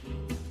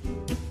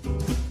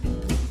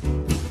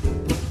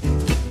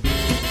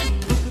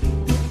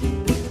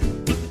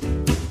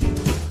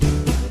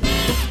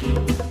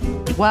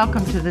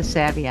Welcome to the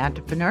Savvy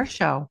Entrepreneur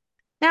Show.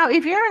 Now,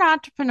 if you're an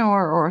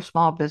entrepreneur or a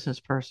small business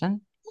person,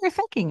 you're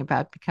thinking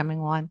about becoming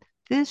one,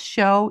 this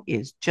show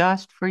is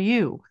just for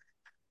you.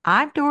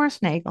 I'm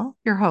Doris Nagel,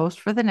 your host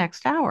for the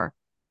next hour.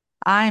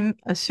 I'm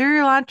a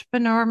serial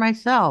entrepreneur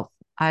myself.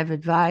 I've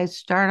advised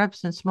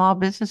startups and small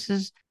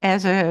businesses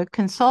as a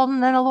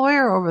consultant and a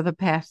lawyer over the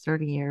past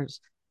 30 years.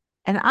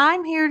 And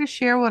I'm here to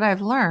share what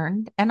I've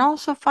learned and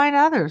also find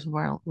others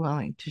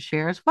willing to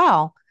share as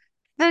well.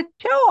 The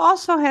show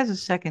also has a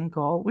second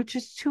goal, which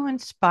is to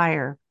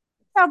inspire.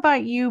 How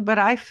about you? But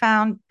I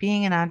found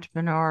being an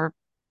entrepreneur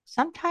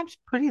sometimes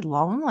pretty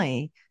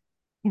lonely,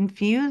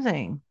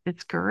 confusing,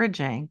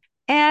 discouraging.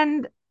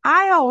 And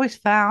I always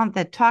found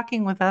that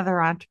talking with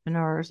other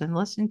entrepreneurs and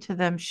listening to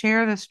them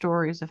share the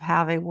stories of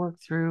how they work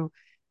through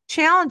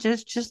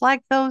challenges just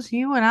like those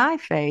you and I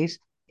face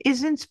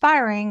is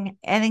inspiring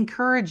and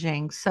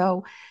encouraging.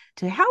 So,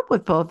 to help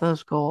with both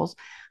those goals,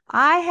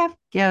 I have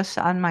guests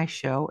on my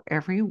show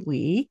every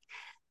week.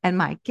 And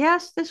my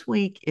guest this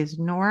week is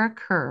Nora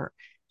Kerr.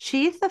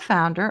 She's the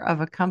founder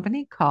of a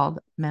company called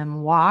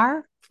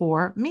Memoir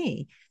for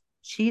Me.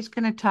 She's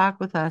going to talk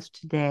with us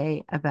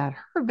today about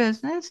her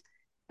business,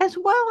 as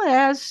well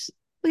as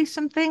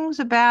some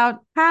things about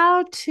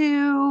how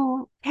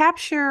to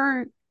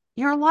capture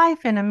your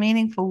life in a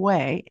meaningful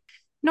way.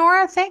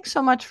 Nora, thanks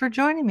so much for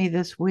joining me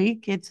this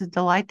week. It's a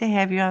delight to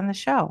have you on the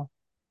show.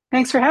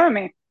 Thanks for having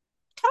me.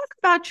 Talk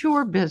about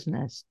your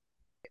business.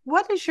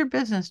 What does your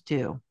business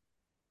do?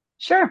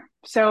 Sure.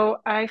 So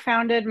I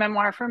founded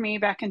Memoir for Me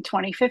back in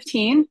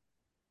 2015,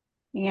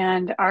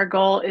 and our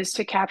goal is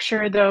to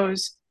capture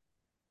those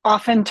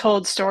often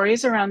told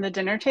stories around the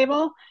dinner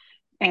table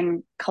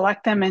and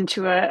collect them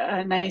into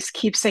a nice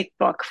keepsake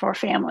book for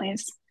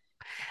families.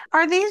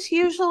 Are these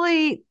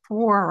usually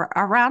for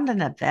around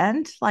an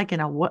event, like in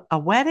a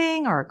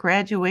wedding or a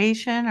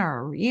graduation or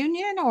a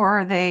reunion, or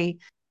are they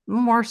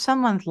more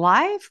someone's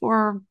life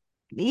or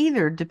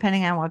either,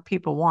 depending on what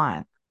people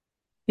want?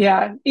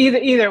 Yeah,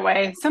 either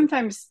way.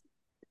 Sometimes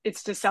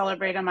it's to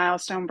celebrate a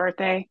milestone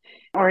birthday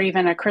or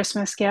even a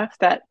Christmas gift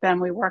that then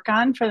we work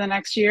on for the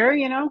next year.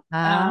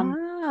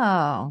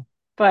 Oh,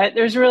 But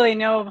there's really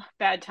no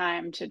bad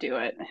time to do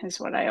it, is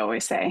what I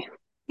always say.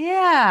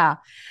 yeah.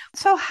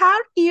 So how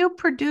do you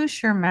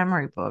produce your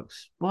memory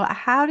books? Well,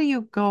 how do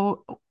you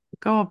go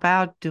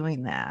about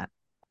doing that?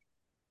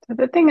 So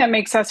the thing that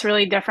makes us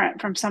really different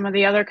from some of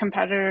the other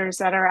competitors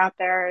that are out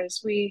there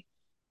is we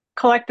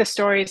collect the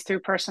stories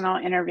through personal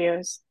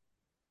interviews.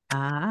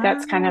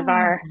 That's kind of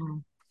Ah.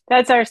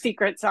 our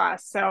secret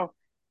sauce. So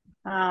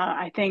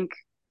I think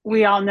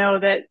we all know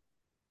that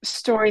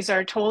stories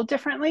are told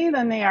differently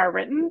than they are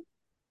written,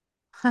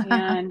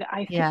 and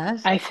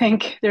Yes. I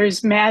think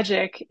there's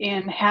magic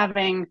in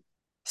having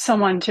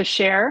someone to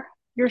share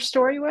your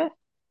story with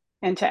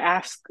and to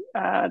ask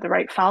the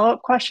right follow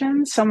up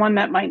questions. Someone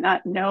that might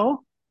not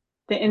know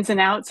the ins and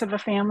outs of a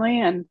family,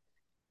 and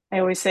I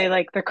always say,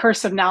 like, the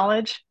curse of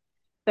knowledge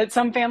that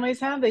some families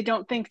have, they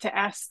don't think to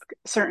ask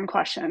certain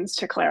questions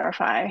to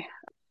clarify.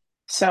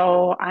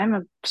 So I'm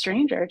a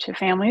stranger to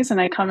families and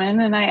I come in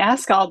and I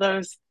ask all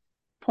those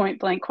point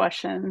blank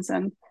questions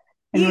and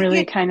You, really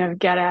you, kind of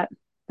get at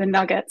the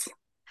nuggets.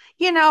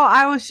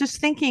 I was just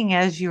thinking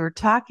as you were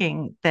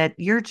talking that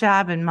your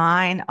job and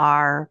mine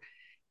are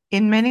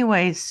in many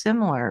ways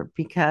similar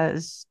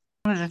because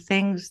one of the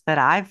things that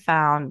I've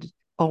found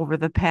over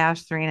the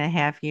past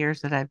 3.5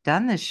 years that I've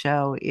done this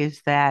show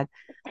is that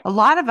a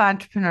lot of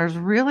entrepreneurs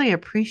really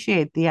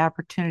appreciate the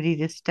opportunity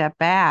to step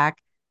back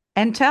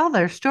and tell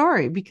their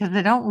story because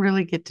they don't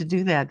really get to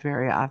do that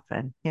very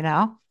often, you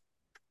know?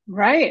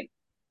 Right.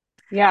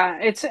 Yeah,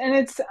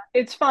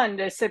 it's fun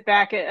to sit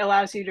back. It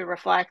allows you to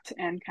reflect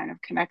and kind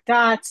of connect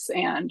dots.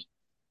 And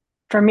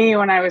for me,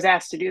 when I was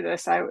asked to do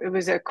this, it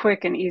was a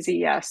quick and easy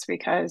yes,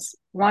 because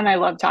one, I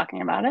love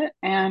talking about it,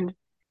 and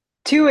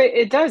two,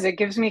 it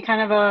gives me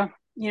kind of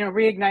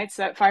reignites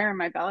that fire in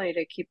my belly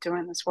to keep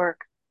doing this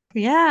work.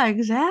 Yeah,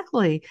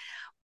 exactly.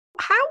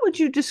 How would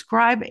you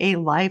describe a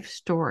life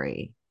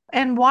story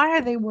and why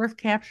are they worth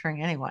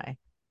capturing anyway?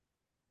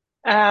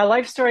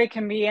 Life story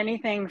can be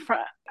anything from,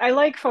 I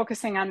like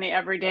focusing on the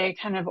everyday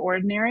kind of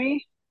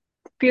ordinary,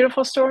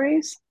 beautiful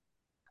stories.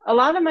 A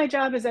lot of my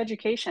job is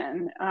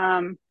education.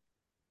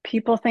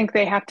 People think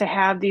they have to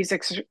have these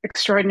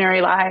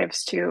extraordinary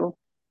lives to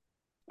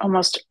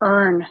almost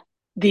earn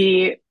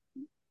the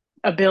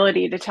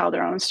ability to tell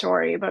their own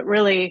story, but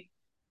really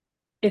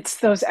it's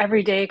those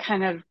everyday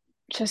kind of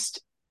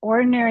just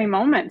ordinary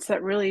moments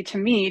that really, to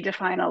me,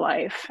 define a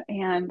life.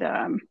 And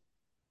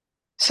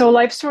so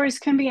life stories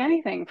can be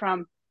anything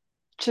from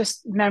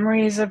just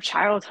memories of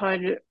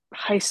childhood,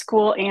 high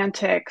school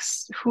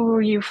antics, who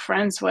are you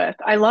friends with?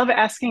 I love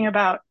asking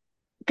about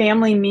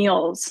family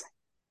meals,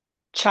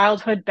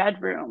 childhood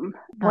bedroom.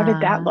 What did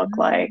that Ah, look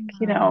like?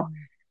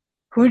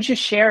 Who'd you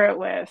share it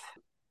with?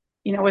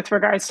 With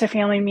regards to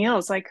family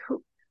meals, like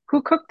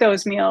who cooked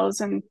those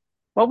meals and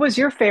what was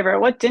your favorite?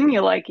 What didn't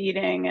you like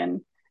eating?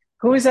 And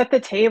who was at the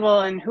table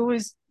and who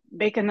was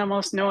making the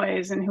most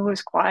noise and who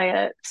was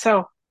quiet?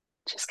 So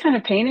just kind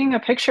of painting a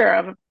picture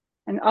of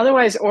and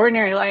otherwise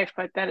ordinary life,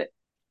 but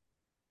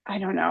I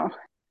don't know,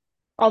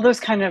 all those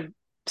kind of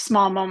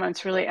small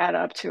moments really add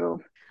up to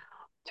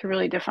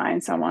really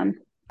define someone.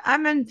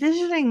 I'm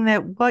envisioning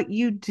that what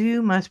you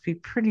do must be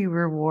pretty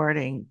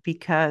rewarding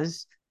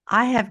because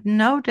I have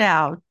no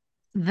doubt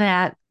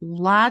that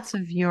lots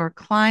of your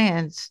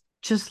clients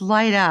just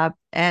light up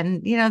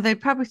and they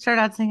probably start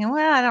out thinking,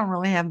 well, I don't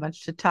really have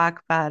much to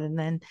talk about. And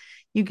then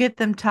you get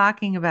them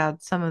talking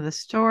about some of the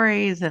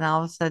stories, and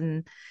all of a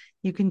sudden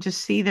you can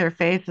just see their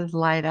faces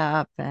light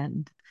up.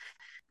 And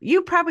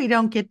you probably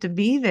don't get to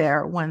be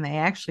there when they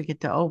actually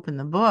get to open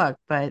the book,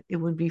 but it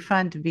would be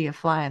fun to be a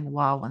fly on the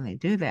wall when they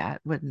do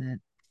that, wouldn't it?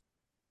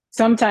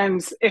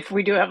 Sometimes if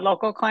we do have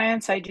local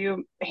clients, I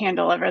do hand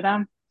deliver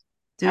them.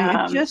 Do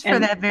you just for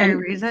that very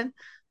And reason?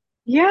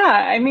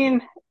 yeah, I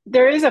mean,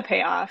 there is a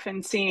payoff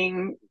in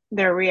seeing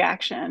their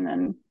reaction.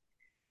 And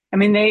I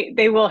mean,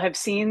 they will have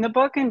seen the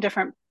book in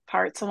different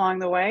parts along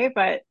the way,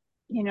 but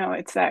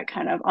it's that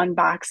kind of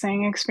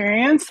unboxing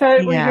experience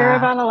that we hear Yeah.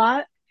 about a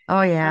lot.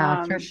 Oh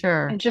yeah, for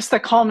sure. And just the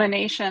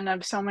culmination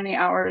of so many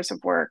hours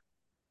of work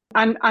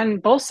on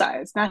both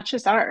sides, not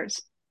just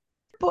ours.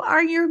 Well,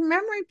 are your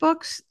memory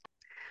books,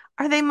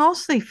 are they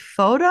mostly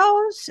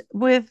photos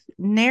with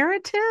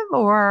narrative,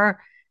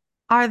 or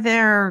are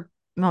there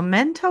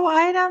memento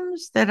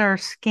items that are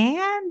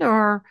scanned?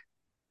 Or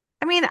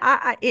I mean,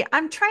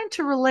 I'm trying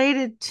to relate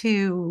it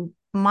to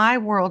my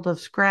world of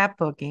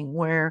scrapbooking,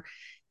 where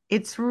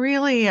it's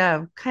really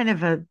a kind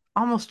of a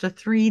almost a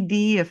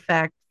 3D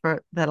effect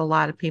for that a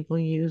lot of people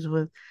use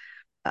with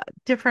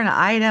different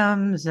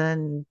items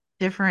and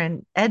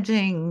different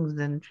edgings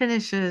and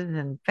finishes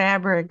and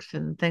fabrics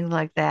and things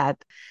like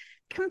that.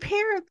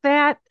 Compare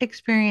that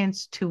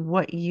experience to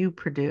what you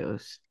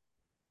produce.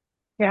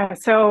 Yeah,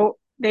 so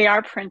they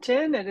are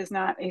printed. It is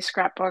not a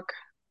scrapbook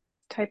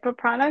type of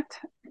product.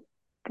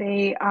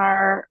 They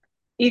are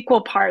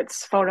equal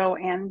parts photo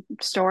and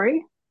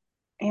story.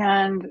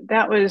 And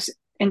that was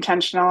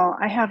intentional.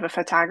 I have a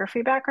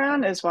photography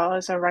background as well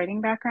as a writing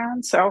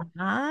background. So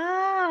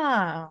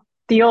Ah,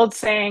 the old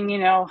saying,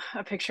 a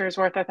picture is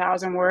worth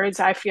 1,000 words,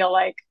 I feel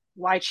like,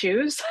 why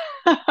choose?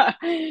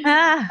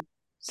 ah,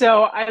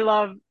 So I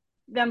love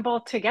them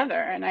both together.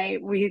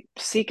 And we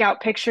seek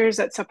out pictures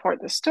that support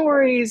the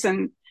stories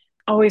and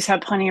always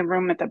have plenty of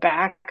room at the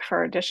back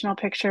for additional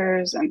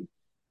pictures. And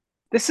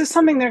this is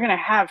something they're going to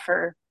have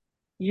for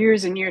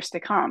years and years to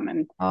come.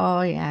 And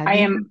oh yeah, I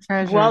these am are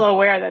treasures. well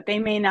aware that they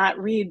may not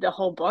read the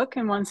whole book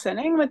in one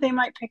sitting, but they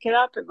might pick it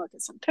up and look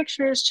at some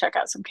pictures, check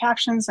out some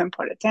captions, and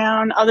put it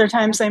down. Other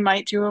times they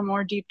might do a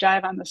more deep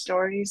dive on the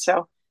stories.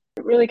 So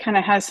it really kind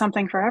of has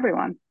something for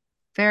everyone.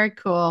 Very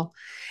cool.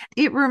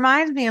 It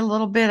reminds me a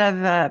little bit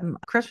of a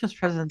Christmas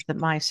present that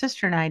my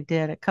sister and I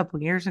did a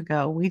couple years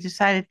ago. We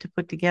decided to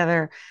put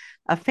together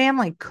a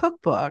family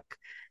cookbook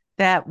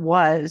that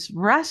was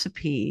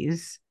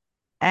recipes,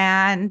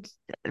 and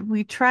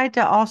we tried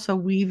to also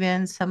weave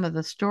in some of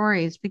the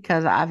stories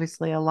because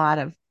obviously a lot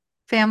of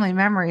family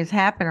memories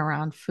happen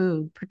around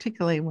food,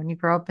 particularly when you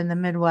grow up in the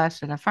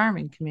Midwest in a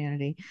farming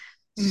community.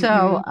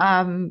 So,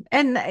 Mm-hmm.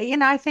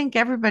 and I think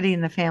everybody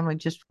in the family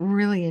just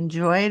really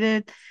enjoyed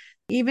it.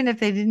 Even if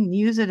they didn't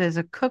use it as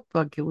a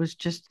cookbook, it was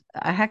just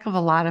a heck of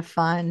a lot of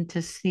fun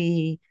to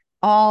see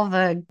all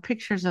the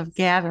pictures of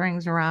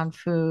gatherings around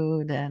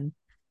food and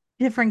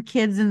different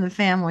kids in the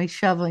family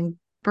shoveling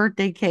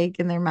birthday cake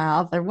in their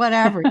mouth or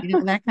whatever,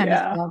 that kind of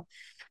Yeah. stuff.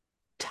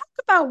 Talk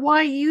about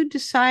why you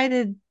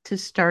decided to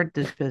start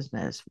this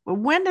business.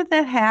 When did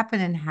that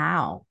happen and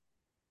how?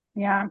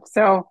 Yeah.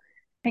 So I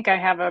think I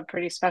have a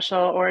pretty special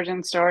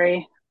origin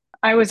story.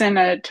 I was in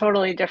a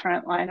totally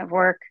different line of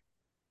work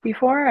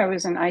before. I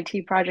was an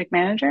IT project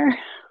manager.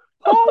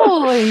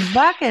 Holy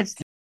buckets.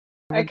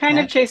 I With kind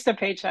of that. chased a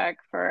paycheck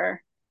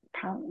for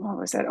what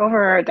was it,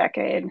 over a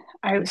decade.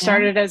 I Yeah.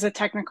 started as a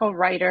technical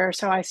writer.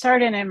 So I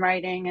started in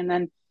writing and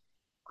then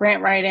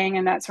grant writing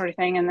and that sort of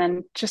thing. And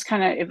then just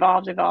kind of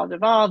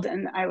evolved.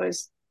 And I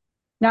was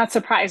not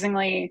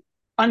surprisingly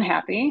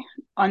unhappy,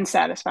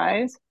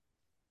 unsatisfied.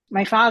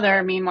 My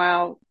father,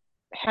 meanwhile,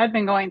 had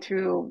been going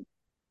through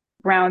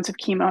rounds of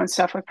chemo and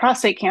stuff with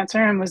prostate cancer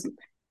and was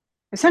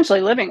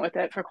essentially living with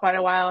it for quite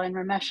a while in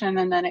remission.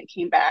 And then it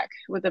came back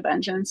with a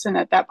vengeance. And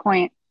at that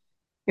point,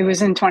 it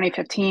was in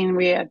 2015,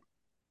 we had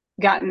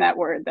gotten that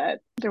word that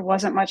there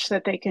wasn't much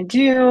that they could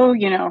do.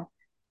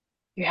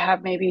 You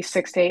have maybe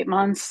 6 to 8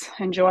 months,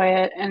 enjoy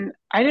it. And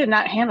I did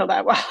not handle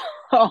that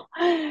well,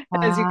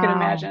 as you could Wow.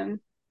 imagine.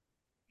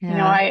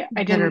 Yeah. I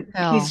Bitter didn't,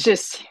 he's pill.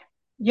 just,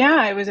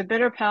 yeah, it was a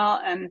bitter pill.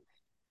 And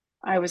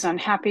I was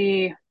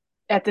unhappy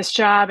at this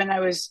job. And I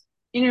was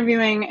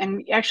interviewing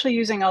and actually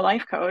using a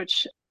life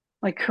coach,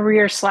 like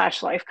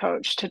career/life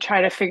coach, to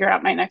try to figure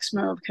out my next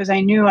move because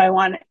I knew I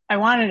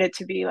wanted it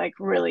to be like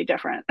really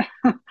different.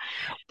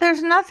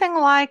 There's nothing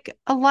like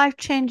a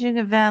life-changing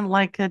event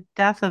like a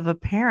death of a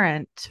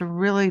parent to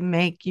really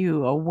make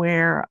you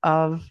aware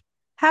of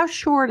how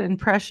short and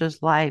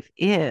precious life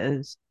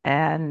is.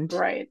 And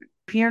Right.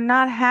 if you're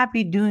not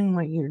happy doing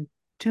what you're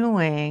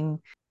doing,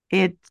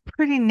 it's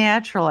pretty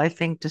natural, I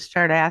think, to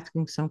start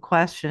asking some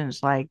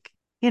questions like,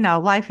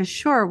 life is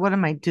short. What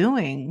am I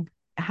doing?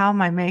 How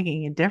am I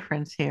making a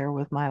difference here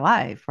with my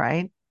life,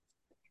 right?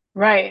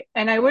 Right.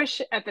 And I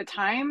wish at the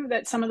time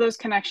that some of those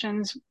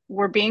connections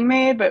were being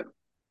made, but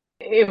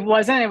it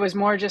wasn't. It was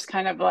more just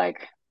kind of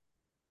like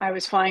I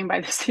was flying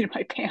by the seat of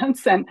my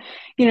pants. And,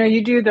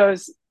 you do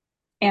those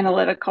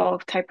analytical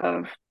type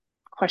of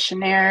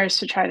questionnaires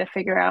to try to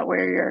figure out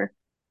where your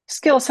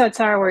skill sets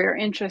are, where your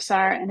interests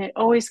are. And it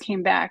always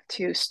came back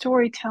to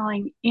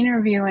storytelling,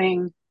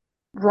 interviewing,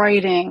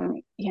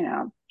 writing,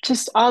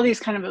 just all these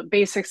kind of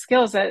basic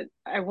skills that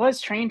I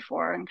was trained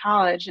for in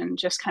college and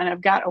just kind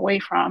of got away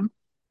from.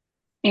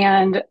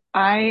 And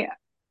I,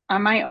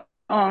 on my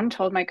own,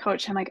 told my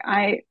coach,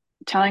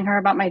 telling her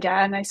about my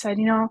dad. And I said,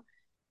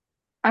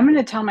 I'm going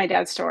to tell my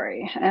dad's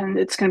story and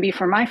it's going to be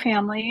for my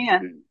family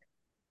and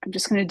I'm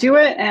just going to do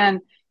it.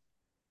 And,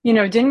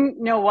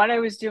 didn't know what I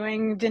was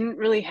doing, didn't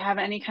really have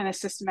any kind of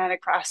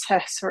systematic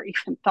process or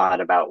even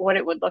thought about what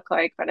it would look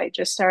like. But I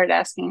just started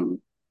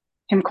asking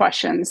him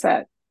questions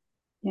that,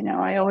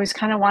 I always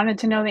kind of wanted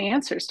to know the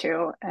answers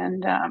to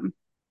and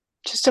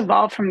just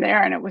evolved from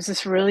there. And it was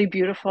this really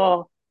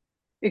beautiful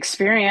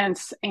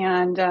experience.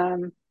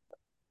 And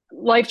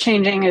life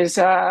changing is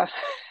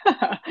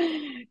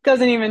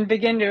doesn't even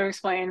begin to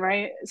explain,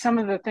 right? Some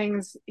of the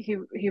things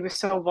he was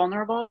so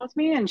vulnerable with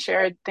me and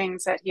shared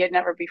things that he had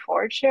never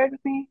before shared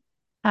with me.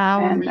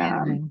 How And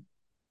amazing.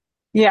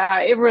 yeah,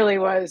 it really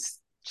was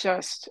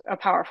just a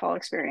powerful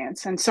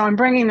experience. And so I'm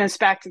bringing this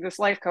back to this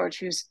life coach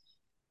who's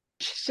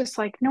she's just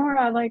like,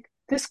 Nora, like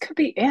this could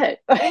be it.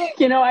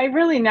 I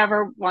really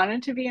never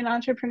wanted to be an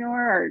entrepreneur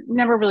or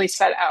never really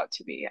set out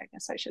to be, I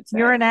guess I should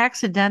You're say. an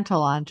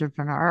accidental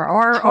entrepreneur,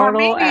 or Total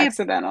maybe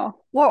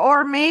accidental.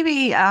 or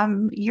maybe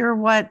you're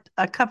what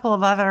a couple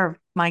of other of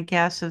my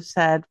guests have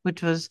said,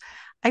 which was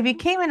I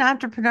became an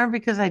entrepreneur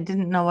because I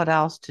didn't know what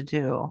else to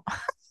do.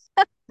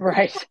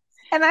 Right.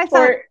 And I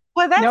thought, Or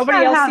well, that's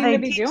nobody not else how seemed they to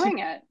be teach you. doing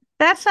it.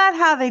 That's not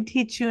how they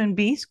teach you in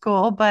B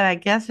school, but I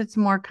guess it's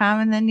more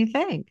common than you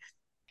think.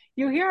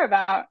 You hear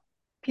about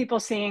people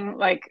seeing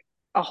like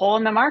a hole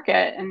in the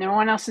market and no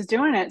one else is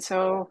doing it.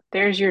 So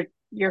there's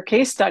your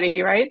case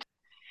study, right?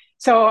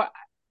 So,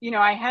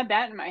 I had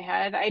that in my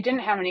head. I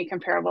didn't have any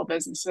comparable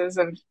businesses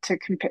of to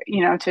compare,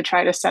 to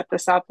try to set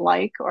this up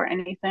like or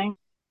anything.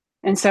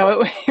 And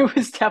so it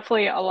was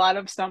definitely a lot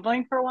of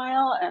stumbling for a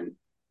while. And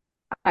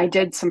I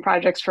did some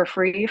projects for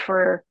free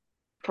for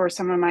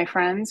some of my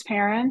friends'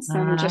 parents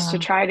and just to Uh,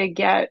 try to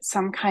get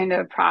some kind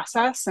of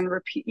process and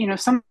repeat,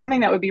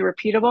 something that would be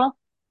repeatable.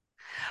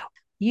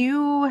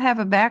 you have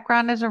a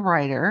background as a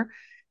writer.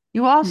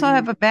 You also Mm-hmm.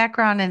 have a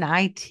background in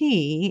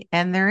IT,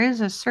 and there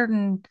is a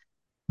certain,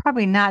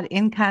 probably not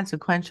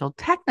inconsequential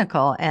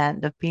technical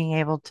end of being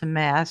able to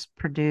mass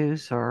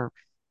produce, or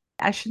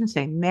I shouldn't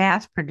say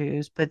mass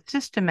produce, but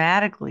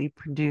systematically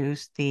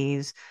produce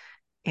these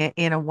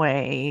in a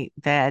way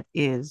that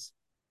is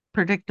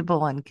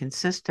predictable and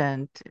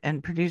consistent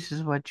and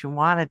produces what you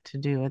want it to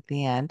do at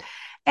the end,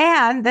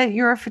 and that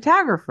you're a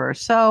photographer.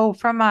 So,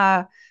 from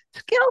a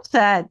skill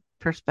set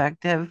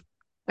perspective,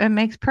 it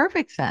makes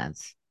perfect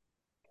sense.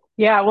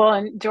 Yeah, well,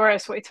 and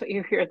Doris, wait till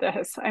you hear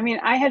this. I mean,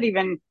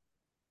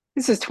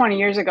 this is 20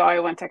 years ago, I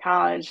went to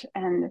college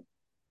and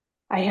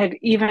I had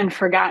even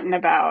forgotten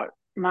about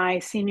my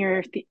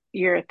senior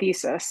year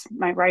thesis,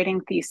 my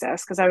writing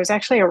thesis, because I was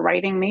actually a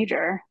writing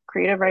major,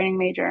 creative writing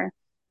major,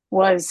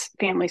 was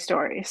family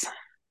stories.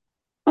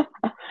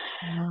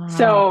 Oh,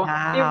 So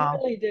it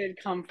wow. really did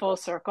come full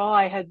circle.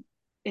 I had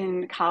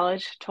in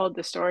college told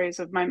the stories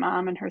of my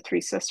mom and her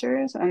three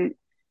sisters and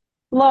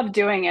loved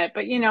doing it,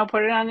 but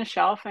put it on the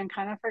shelf and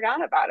kind of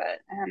forgot about it.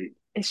 And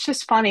it's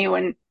just funny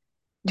when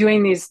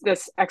doing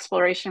this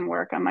exploration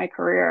work on my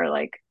career,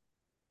 like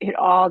it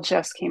all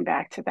just came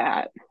back to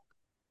that.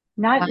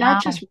 Not Wow.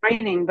 just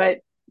writing, but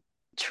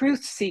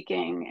truth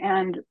seeking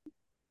and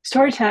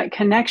storytelling,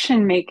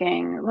 connection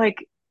making. Like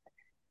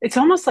it's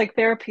almost like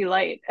therapy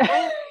light,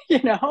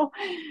 you know,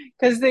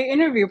 because the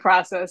interview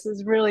process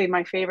is really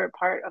my favorite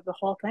part of the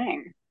whole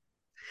thing.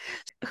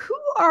 Who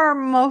are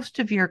most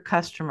of your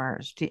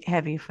customers,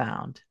 have you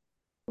found?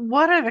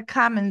 What are the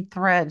common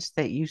threads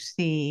that you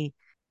see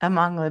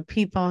among the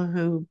people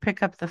who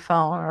pick up the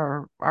phone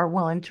or are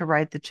willing to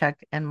write the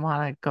check and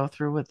want to go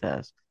through with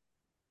this?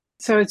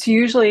 So it's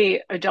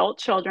usually adult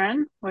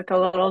children with a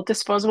little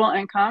disposable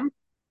income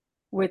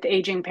with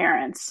aging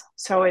parents.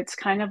 So it's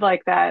kind of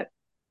like that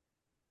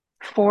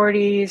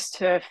 40s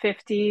to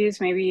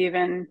 50s, maybe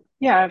even,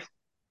 yeah,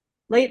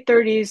 late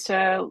 30s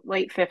to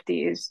late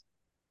 50s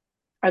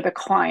are the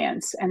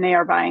clients and they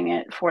are buying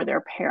it for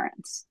their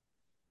parents.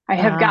 I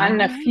have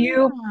gotten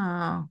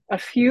Ah, a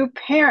few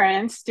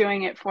parents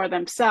doing it for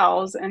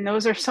themselves, and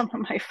those are some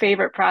of my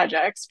favorite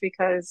projects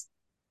because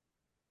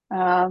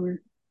um,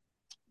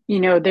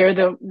 they're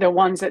the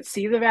ones that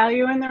see the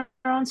value in their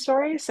own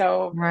story.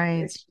 So right.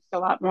 it's just a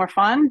lot more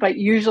fun. But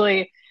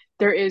usually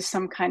there is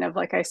some kind of,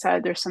 like I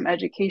said, there's some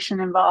education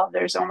involved.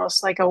 There's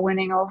almost like a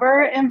winning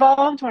over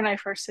involved when I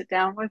first sit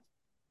down with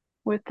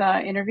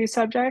interview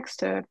subjects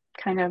to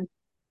kind of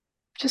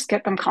just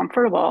get them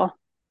comfortable.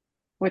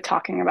 with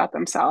talking about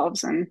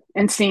themselves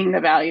and seeing the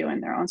value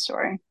in their own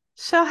story.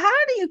 So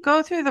how do you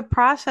go through the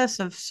process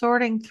of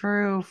sorting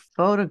through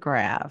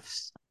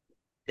photographs?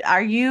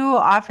 Are you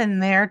often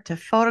there to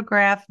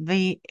photograph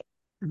the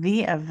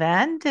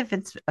event if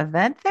it's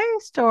event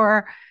based,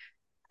 or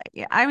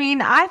I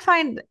mean, I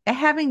find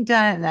having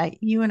done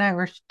that, you and I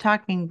were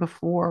talking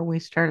before we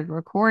started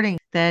recording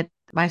that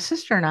my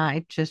sister and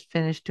I just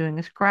finished doing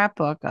a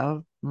scrapbook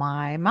of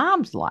my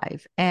mom's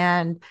life.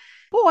 And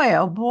boy,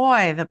 oh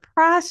boy, the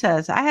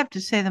process, I have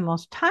to say, the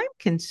most time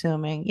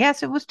consuming.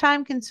 Yes, it was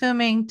time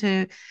consuming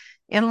to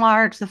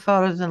enlarge the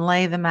photos and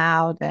lay them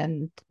out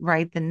and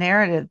write the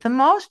narrative. The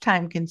most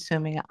time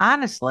consuming,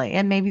 honestly,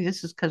 and maybe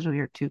this is because we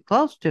were too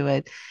close to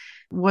it,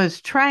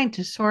 was trying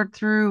to sort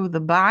through the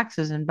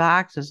boxes and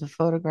boxes of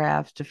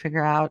photographs to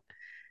figure out,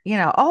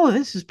 oh,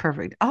 this is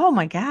perfect. Oh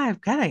my God,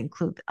 I've got to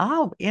include,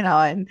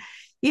 and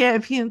yeah,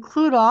 if you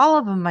include all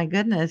of them, my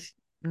goodness,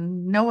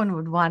 no one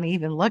would want to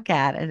even look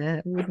at it. And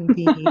it wouldn't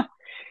be, Be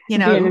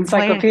it an would weigh a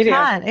encyclopedia.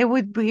 ton. It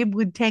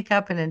would take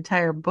up an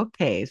entire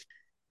bookcase.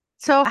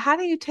 So how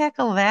do you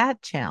tackle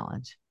that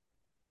challenge?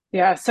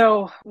 Yeah.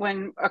 So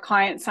when a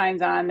client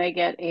signs on, they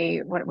get a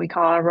what we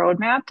call a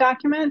roadmap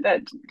document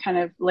that kind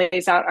of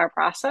lays out our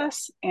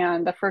process.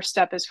 And the first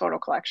step is photo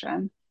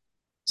collection.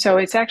 So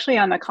it's actually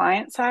on the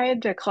client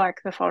side to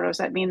collect the photos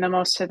that mean the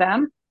most to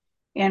them.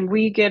 And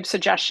we give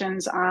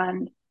suggestions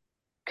on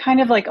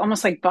kind of like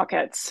almost like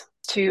buckets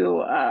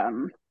to,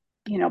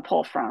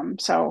 pull from.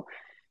 So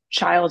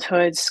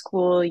childhood,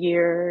 school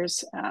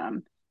years,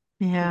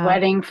 Yeah.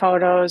 wedding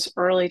photos,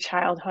 early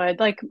childhood,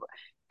 like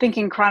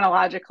thinking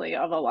chronologically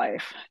of a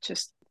life,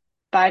 just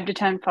 5 to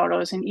 10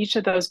 photos in each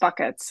of those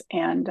buckets.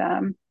 And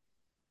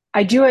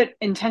I do it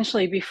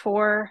intentionally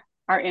before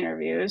our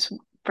interviews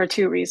for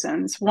two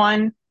reasons.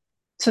 One,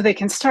 so they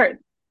can start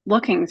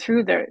looking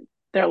through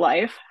their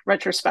life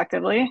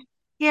retrospectively.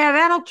 Yeah,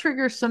 that'll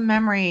trigger some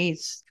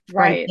memories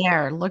right Right.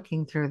 there,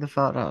 looking through the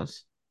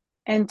photos.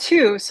 And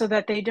two, so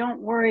that they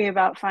don't worry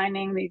about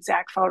finding the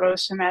exact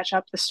photos to match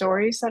up the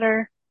stories that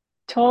are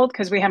told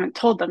because we haven't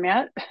told them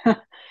yet.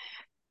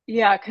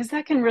 Yeah, because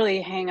that can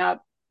really hang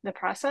up the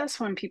process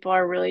when people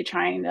are really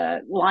trying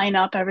to line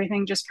up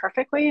everything just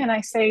perfectly. And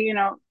I say,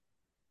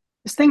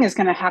 this thing is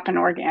going to happen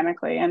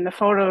organically, and the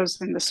photos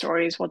and the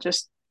stories will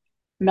just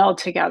meld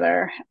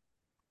together.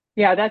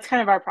 Yeah, that's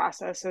kind of our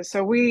process.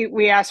 So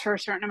we ask for a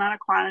certain amount of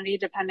quantity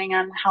depending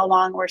on how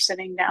long we're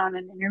sitting down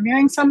and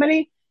interviewing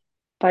somebody,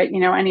 but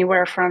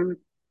anywhere from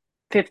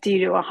 50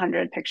 to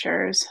 100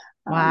 pictures,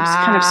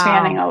 kind of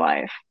spanning Wow. a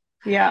life.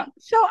 Yeah,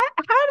 So,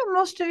 how do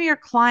most of your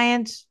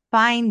clients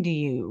find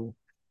you?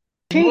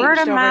 Word changed of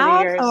over the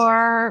mouth years.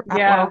 or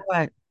Yeah,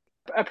 what?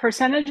 a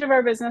percentage of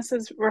our business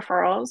is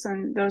referrals,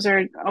 and those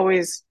are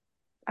always,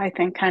 I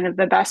think, kind of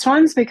the best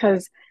ones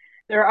because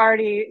they're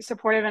already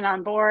supportive and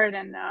on board,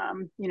 and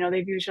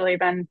they've usually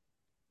been,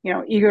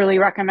 eagerly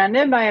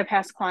recommended by a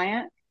past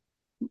client.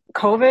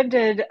 COVID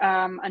did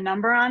a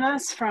number on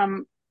us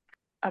from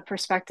a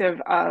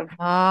perspective of we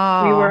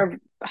Oh, were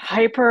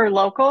hyper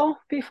local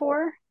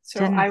before, so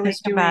didn't I think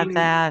was about doing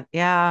that.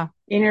 Yeah.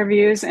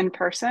 interviews in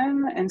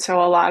person, and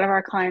so a lot of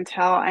our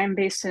clientele. I'm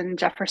based in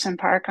Jefferson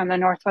Park on the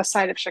northwest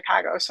side of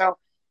Chicago, so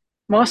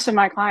most of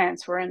my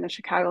clients were in the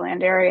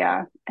Chicagoland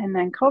area. And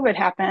then COVID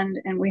happened,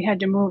 and we had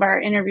to move our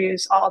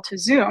interviews all to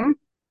Zoom.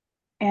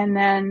 And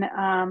then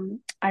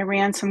I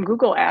ran some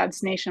Google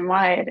ads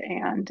nationwide,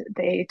 and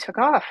they took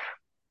off,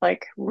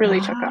 like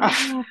really took off.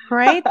 Oh,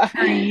 great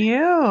for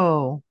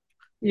you.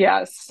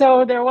 Yes.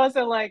 So there was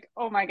a like,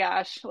 oh my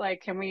gosh,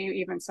 like, can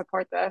we even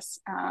support this?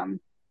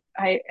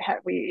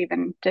 We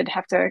even did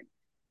have to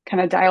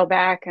kind of dial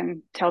back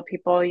and tell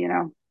people,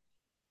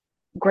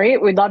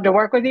 great, we'd love to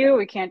work with you.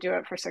 We can't do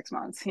it for 6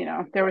 months.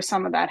 There was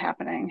some of that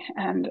happening,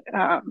 and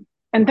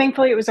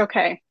thankfully it was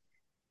okay.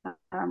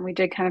 We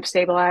did kind of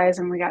stabilize,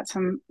 and we got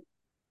some.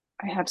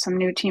 I have some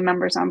new team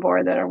members on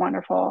board that are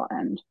wonderful,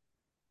 and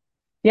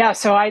yeah.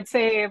 So I'd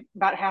say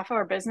about half of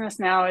our business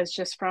now is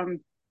just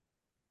from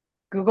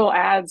Google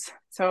Ads.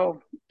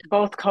 So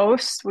both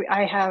coasts.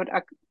 I had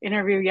an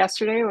interview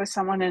yesterday with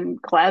someone in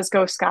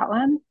Glasgow,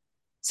 Scotland.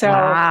 So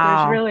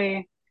Wow.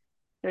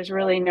 there's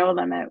really no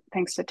limit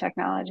thanks to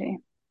technology.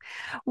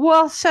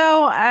 Well,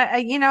 so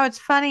it's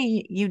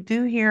funny you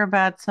do hear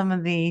about some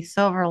of the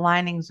silver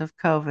linings of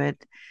COVID,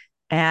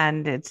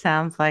 and it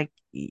sounds like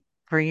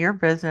for your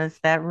business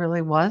that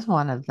really was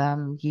one of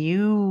them.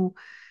 You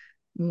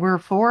were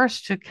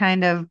forced to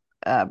kind of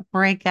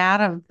break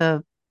out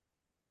of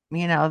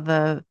you know,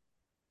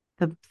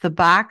 the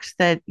box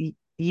that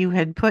you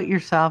had put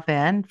yourself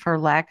in, for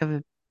lack of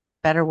a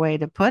better way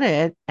to put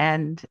it,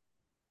 and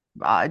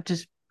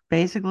just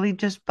basically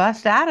just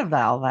bust out of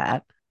all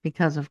that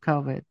because of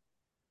COVID.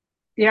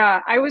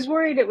 Yeah, I was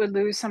worried it would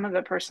lose some of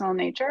the personal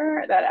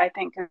nature that I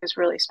think is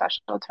really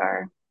special to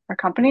our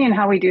company and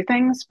how we do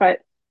things. But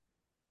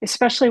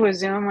especially with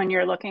Zoom, when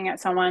you're looking at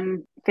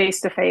someone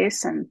face to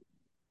face, and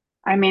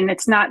I mean,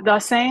 it's not the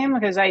same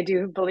because I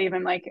do believe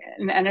in like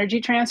an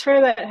energy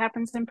transfer that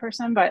happens in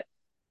person, but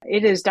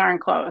it is darn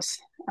close.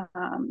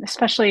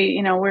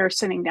 Especially, we're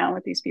sitting down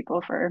with these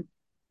people for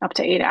up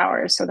to 8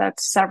 hours. So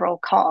that's several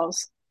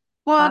calls.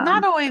 Well,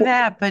 not Um, only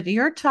that, but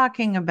you're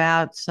talking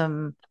about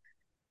some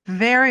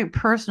very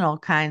personal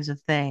kinds of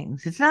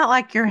things. It's not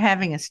like you're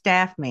having a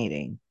staff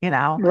meeting, you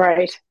know.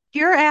 right,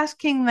 You're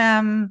asking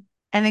them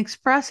and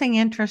expressing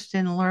interest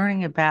in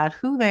learning about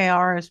who they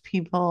are as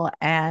people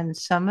and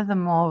some of the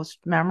most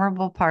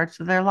memorable parts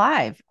of their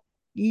life.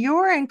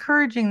 You're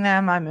encouraging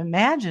them, I'm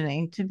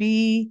imagining, to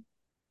be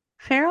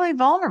fairly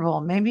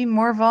vulnerable, maybe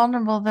more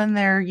vulnerable than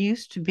they're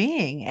used to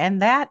being.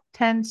 And that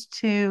tends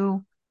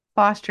to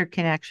foster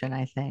connection,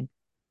 I think.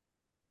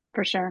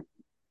 for sure.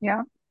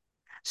 Yeah.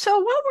 So,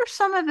 what were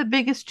some of the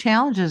biggest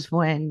challenges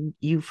when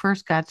you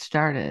first got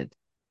started?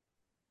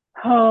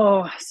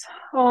 Oh,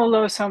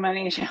 so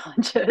many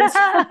challenges.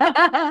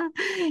 Oh,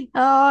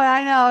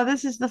 I know.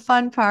 This is the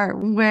fun part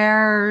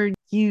where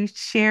you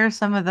share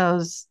some of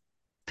those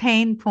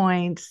pain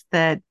points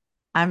that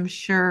I'm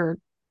sure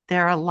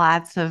there are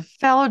lots of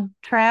fellow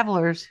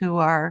travelers who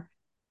are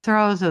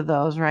throes of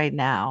those right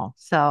now.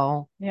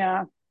 So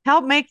Yeah,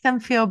 help make them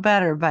feel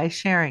better by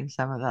sharing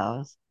some of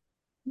those.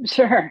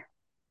 sure.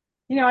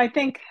 I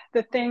think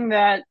the thing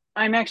that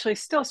I'm actually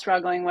still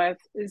struggling with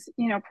is,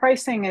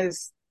 pricing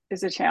is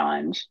a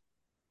challenge.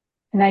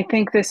 And I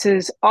think this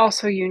is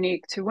also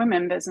unique to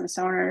women business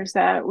owners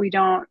that we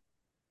don't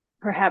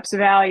perhaps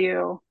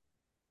value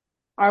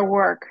our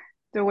work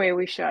the way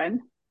we should.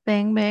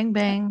 Bing, bing,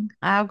 bing.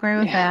 I agree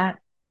with Yeah. that.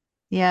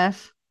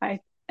 Yes. I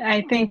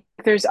I think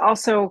there's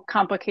also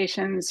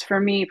complications for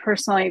me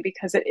personally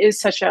because it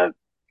started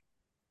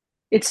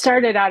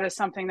out as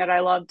something that I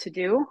love to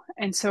do.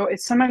 And so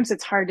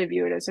it's hard to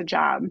view it as a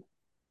job.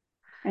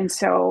 And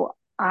so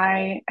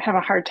I have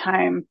a hard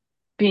time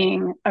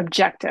being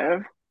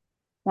objective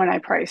when I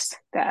price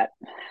that.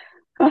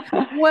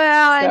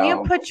 Well, and you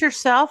So put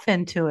yourself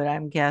into it,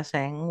 I'm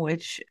guessing,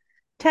 which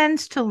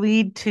tends to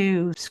lead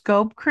to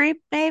scope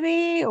creep,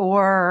 maybe,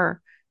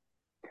 or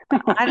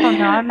I don't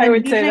know. I'm I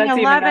would say using that's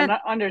even an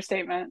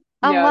understatement.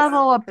 a Yes,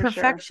 level of for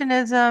sure.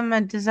 perfectionism,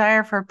 a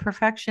desire for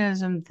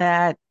perfectionism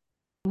that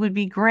would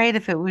be great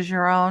if it was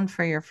your own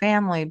for your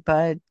family,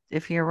 but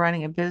if you're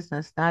running a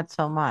business, not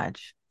so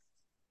much.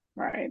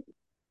 Right.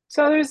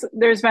 So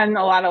there's been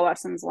a lot of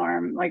lessons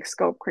learned, like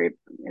scope creep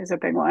is a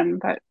big one.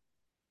 But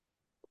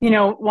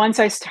once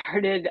I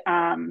started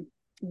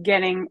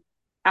getting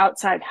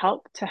outside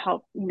help to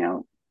help,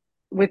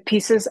 with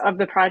pieces of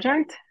the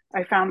project,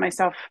 I found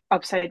myself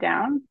upside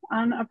down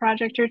on a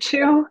project or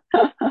two,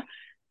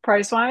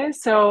 price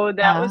wise. So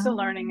that was a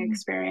learning Um,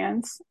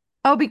 experience.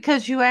 oh,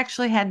 because you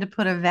actually had to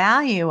put a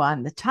value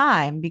on the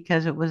time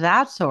because it was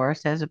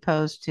outsourced as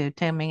opposed to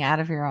coming out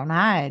of your own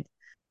hide.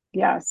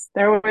 Yes,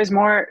 there was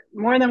more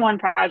than one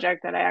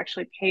project that I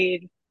actually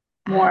paid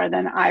more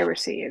than I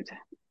received.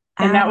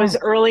 And that was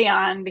Ouch. early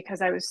on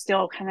because I was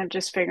still kind of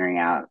just figuring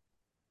out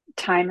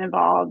time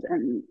involved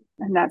and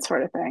that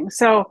sort of thing.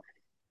 So,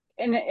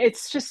 and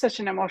it's just such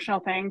an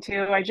emotional thing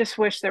too. I just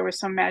wish there was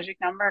some magic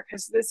number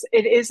because this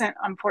it isn't,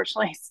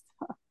 unfortunately,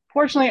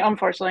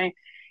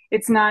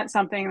 it's not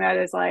something that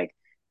is like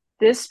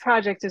this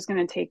project is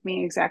going to take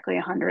me exactly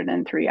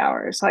 103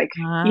 hours. Like,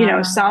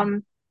 Uh,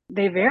 some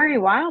they vary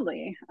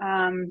wildly.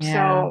 yeah.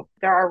 So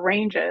there are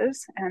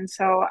ranges. And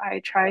so I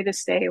try to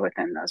stay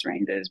within those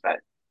ranges, but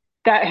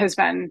that has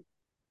been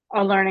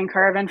a learning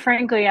curve. And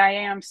frankly,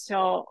 I'm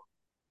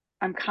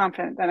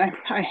confident that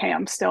I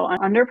am still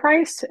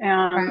underpriced.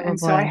 And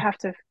so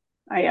Probably.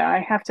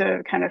 I have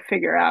to kind of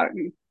figure out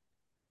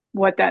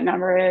what that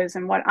number is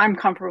and what I'm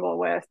comfortable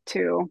with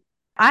too.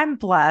 I'm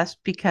blessed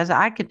because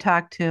I could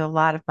talk to a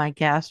lot of my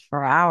guests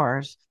for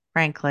hours,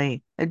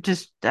 frankly. They're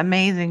just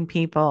amazing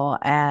people.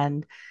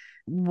 And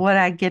what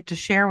I get to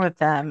share with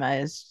them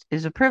is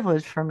a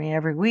privilege for me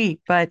every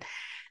week. But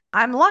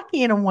I'm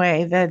lucky in a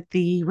way that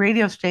the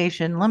radio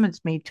station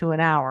limits me to an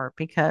hour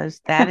because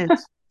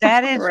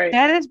Right.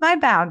 that is my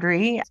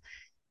boundary.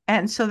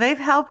 And so they've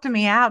helped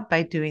me out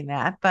by doing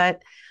that.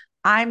 But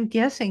I'm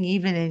guessing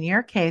even in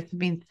your case, I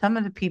mean, some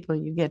of the people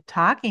you get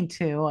talking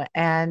to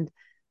and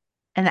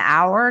an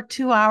hour,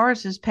 2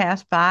 hours has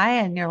passed by,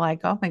 and you're like,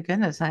 oh my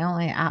goodness, I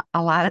only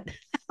allotted,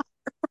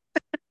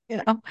 you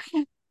know.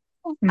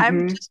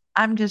 Mm-hmm.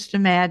 I'm just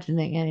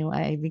imagining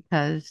anyway,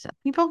 because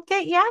people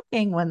get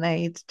yakking when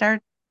they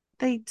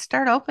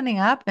start opening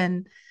up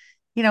and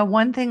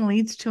one thing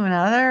leads to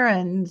another.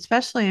 And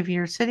especially if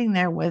you're sitting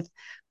there with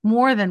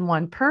more than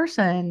one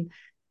person,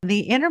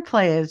 the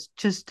interplay is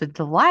just a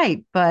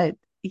delight. But,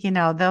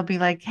 they'll be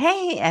like,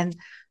 hey, and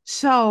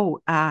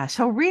so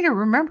Rita,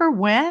 remember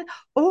when?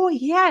 Oh,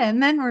 yeah.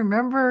 And then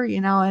remember,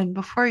 and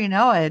before you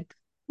know it,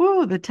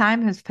 whoo, the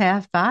time has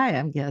passed by,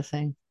 I'm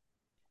guessing.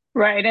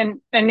 Right.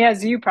 And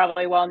as you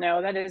probably well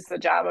know, that is the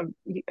job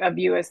of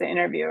you as the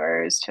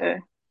interviewer is to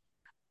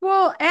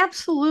Well,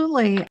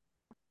 absolutely.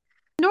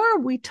 Nora,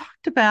 we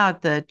talked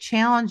about the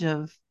challenge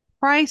of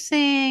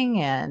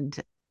pricing and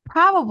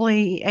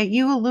probably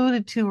you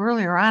alluded to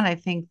earlier on, I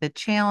think the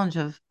challenge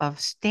of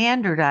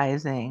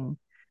standardizing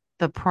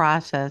the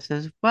process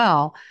as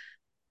well.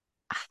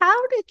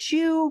 How did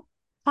you?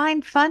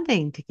 find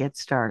funding to get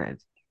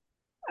started?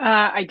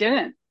 I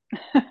didn't.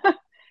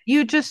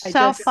 You just I just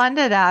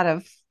self-funded out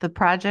of the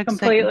projects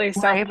that you completely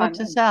were able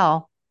to self-funded.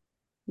 sell.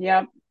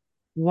 Yep,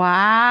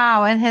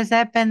 Wow. And has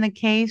that been the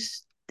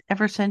case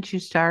ever since you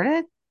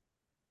started?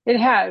 it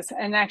has.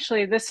 And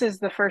actually, this is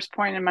the first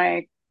point in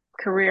my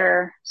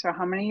career. So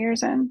how many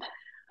years in?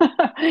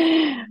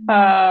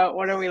 Mm,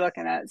 What are we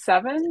looking at?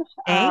 Seven?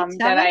 eight,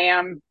 That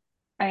seven?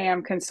 I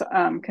am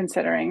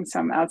considering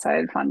some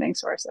outside funding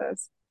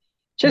sources,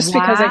 just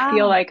because I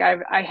feel Wow. like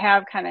I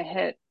have kind of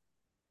hit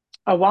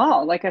a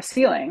wall, like a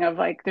ceiling of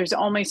like there's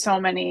only so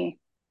many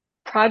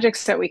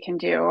projects that we can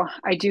do.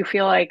 I do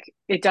feel like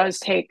it does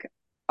take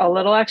a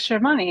little extra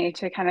money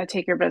to kind of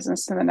take your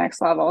business to the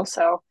next level.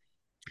 So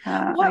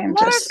I What am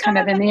what are just some kind of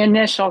of in the the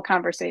initial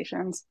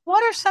conversations.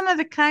 what are some of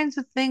the kinds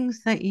of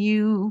things that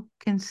you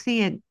can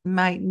see it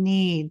might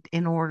need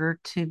in order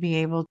to be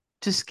able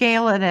to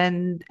scale it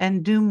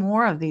and do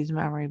more of these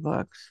memory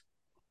books?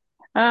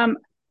 Um,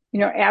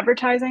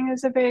 Advertising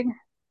is a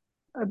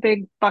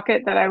big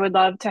bucket that I would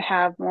love to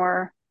have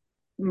more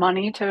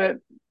money to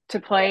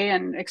play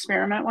and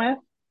experiment with.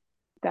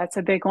 That's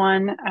a big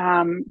one.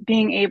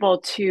 Being able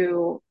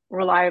to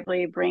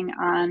reliably bring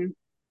on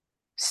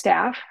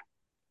staff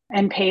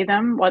and pay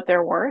them what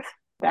they're worth.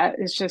 That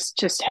is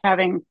just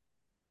having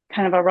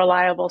kind of a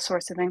reliable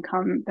source of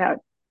income that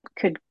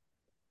could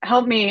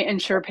help me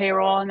ensure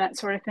payroll and that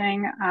sort of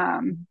thing.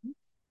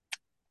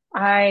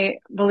 I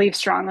believe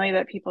strongly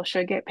that people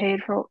should get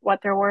paid for what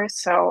they're worth.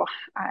 So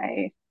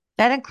I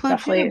That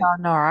includes you, definitely,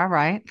 though, Nora,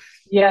 right?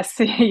 yes,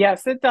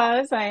 yes, it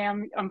does. I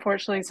am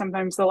unfortunately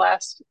sometimes the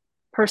last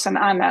person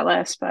on that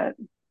list, but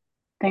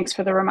thanks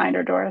for the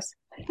reminder, Doris.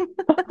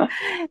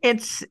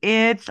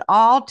 It's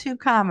all too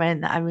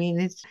common. I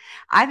mean,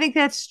 I think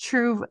that's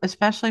true,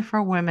 especially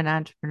for women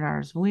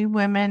entrepreneurs. We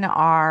women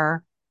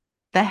are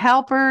the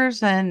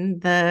helpers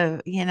and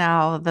the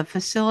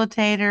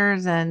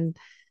facilitators and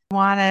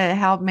want to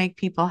help make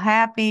people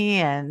happy.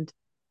 And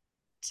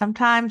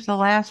sometimes the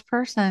last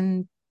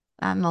person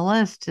on the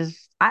list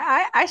is,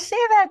 I say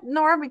that,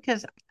 Nora,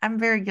 because I'm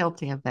very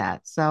guilty of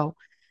that. So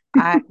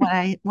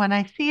when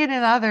I see it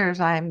in others,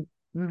 I'm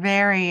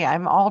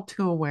all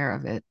too aware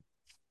of it.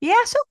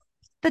 Yeah, so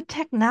the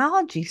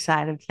technology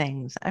side of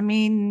things. I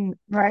mean,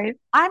 Right.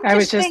 I'm I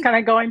was just just think kind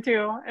of going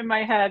through in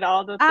my head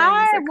all the things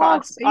I that well,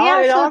 cost. All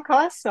yeah, it so all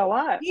costs a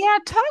lot. yeah,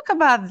 talk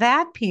about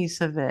that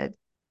piece of it.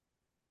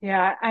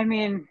 Yeah, I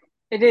mean,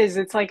 it is.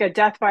 It's like a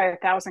death by a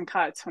thousand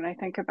cuts when I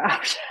think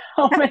about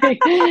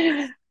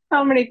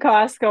how many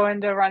costs go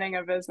into running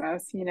a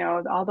business.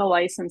 All the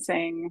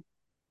licensing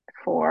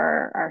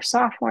for our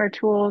software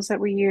tools that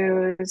we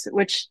use,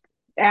 which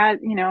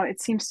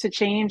it seems to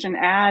change and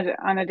add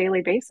on a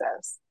daily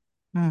basis,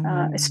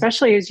 Mhm.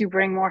 especially as you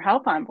bring more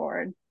help on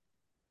board.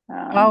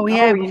 Oh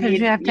yeah, Oh, you because you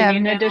need have to you have need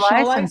an new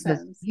additional licenses.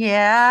 license.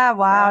 Yeah,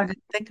 wow, I Yeah.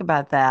 didn't think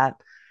about that.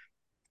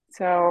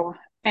 So,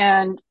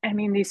 and I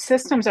mean, these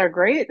systems are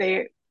great.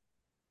 There's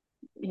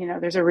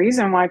a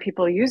reason why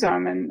people use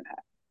them and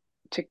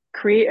to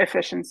create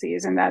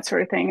efficiencies and that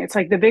sort of thing. It's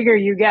like the bigger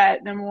you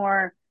get, the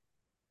more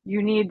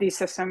you need these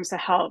systems to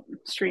help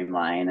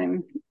streamline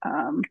and,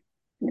 um,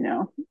 you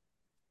know,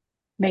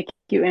 make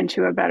you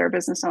into a better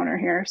business owner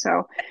here.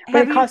 So,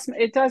 but Have you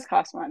it does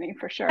cost money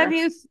for have sure.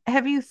 you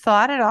have you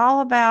thought at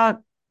all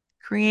about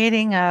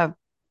creating a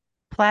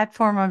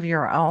platform of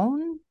your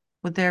own?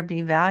 Would there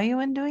be value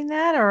in doing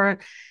that, or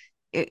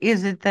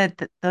is it that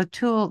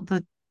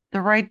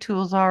the right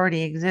tools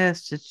already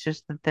exist? It's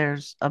just that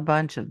there's a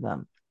bunch of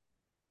them.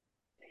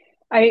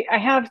 I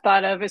have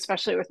thought of,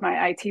 especially with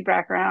my IT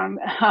background,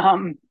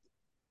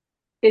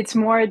 it's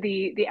more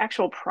the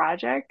actual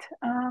project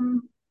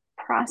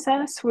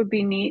process would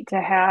be neat to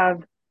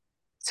have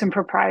some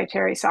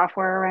proprietary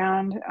software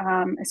around,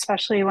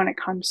 especially when it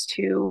comes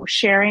to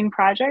sharing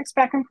projects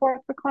back and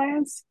forth with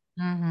clients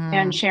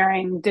and Hmm.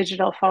 sharing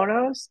digital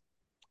photos.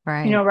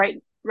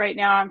 Right. Right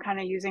now I'm kind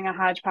of using a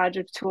hodgepodge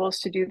of tools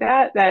to do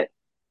that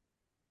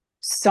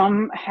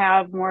some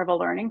have more of a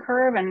learning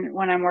curve. And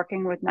when I'm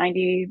working with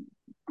 90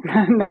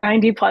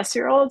 plus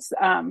year olds,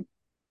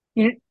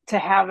 to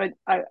have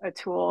a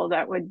tool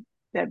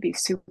that be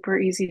super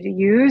easy to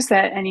use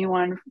that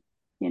anyone,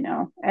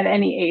 at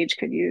any age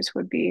could use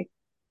would be,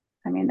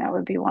 I mean, that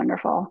would be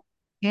wonderful.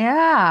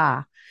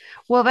 Yeah.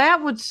 Well,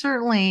 that would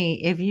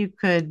certainly, if you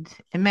could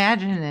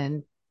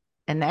imagine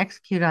and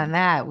execute on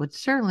that, would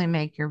certainly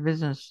make your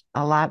business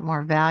a lot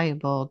more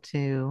valuable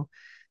to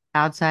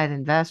outside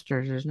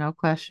investors. There's no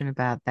question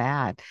about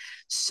that.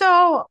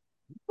 So,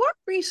 what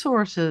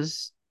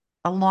resources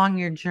along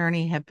your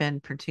journey have been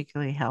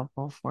particularly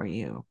helpful for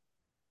you?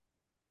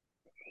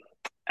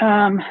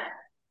 Um,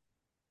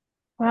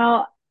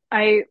 well,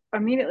 I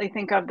immediately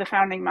think of the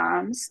Founding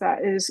Moms.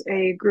 That is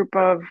a group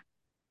of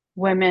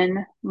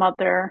women,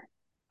 mother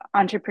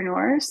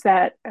entrepreneurs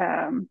that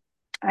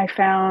I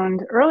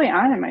found early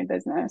on in my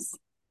business.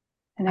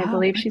 And I Oh,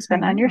 believe good she's for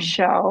been on your you.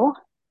 show,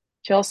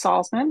 Jill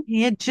Salzman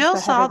Yeah, is Jill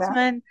the head of that.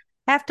 Saltzman.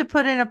 Have to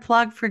put in a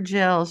plug for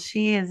Jill.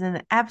 She is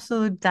an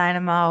absolute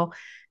dynamo.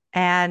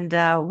 And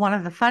one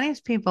of the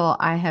funniest people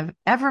I have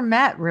ever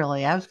met,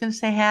 really. I was going to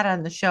say had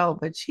on the show,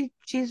 but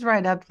she's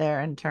right up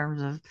there in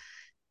terms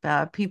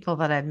of people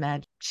that I've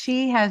met.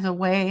 She has a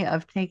way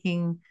of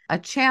taking a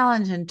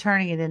challenge and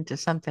turning it into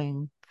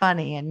something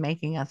funny and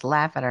making us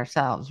laugh at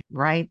ourselves,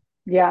 right?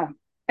 Yeah.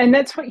 And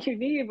that's what you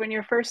need when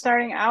you're first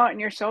starting out and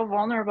you're so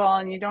vulnerable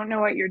and you don't know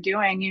what you're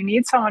doing. You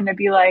need someone to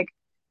be like,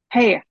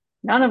 hey,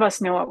 none of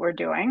us know what we're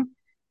doing.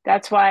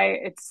 That's why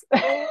it's,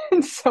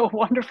 it's so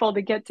wonderful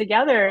to get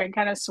together and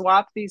kind of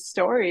swap these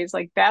stories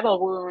like battle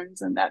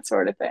wounds and that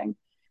sort of thing.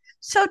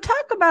 So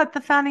talk about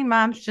the Founding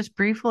Moms just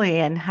briefly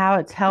and how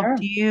it's helped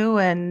Sure. you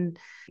and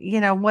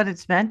what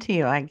it's meant to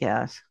you, I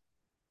guess.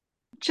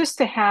 Just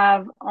to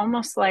have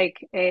almost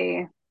like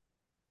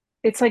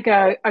it's like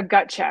a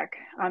gut check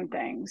on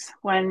things.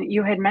 When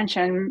you had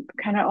mentioned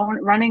kind of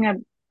running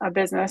a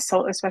business,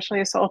 so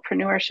especially a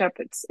solopreneurship,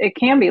 it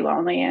can be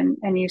lonely and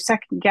you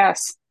second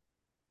guess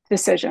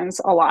decisions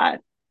a lot.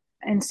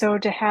 And so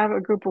to have a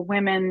group of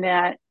women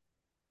that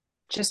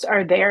just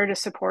are there to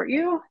support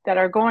you, that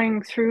are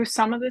going through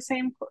some of the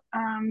same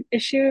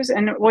issues.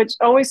 And what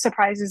always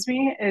surprises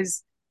me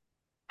is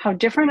how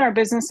different our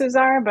businesses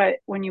are. But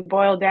when you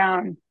boil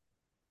down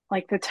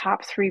like the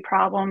top three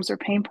problems or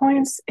pain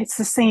points, it's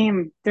the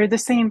same. They're the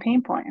same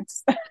pain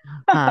points.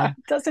 Huh.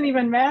 It doesn't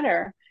even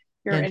matter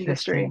your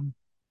industry. Interesting.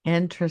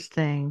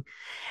 Interesting.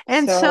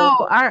 And so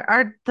So,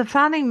 are the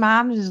Founding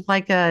Moms is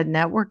like a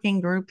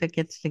networking group that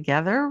gets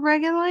together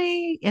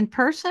regularly in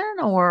person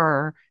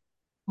or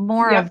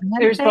more yep, event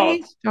there's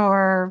both. based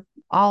or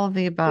all of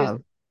the There's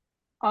above?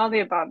 all the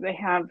above. They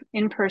have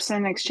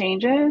in-person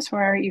exchanges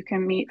where you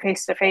can meet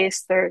face to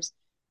face. There's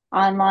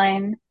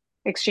online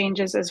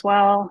exchanges as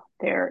well.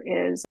 There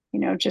is,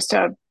 just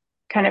a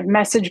kind of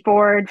message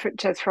board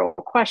to throw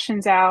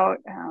questions out.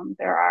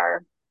 There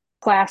are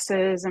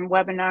classes and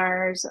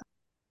webinars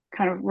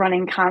kind of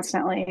running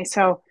constantly.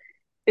 So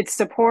it's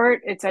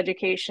support, it's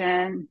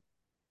education,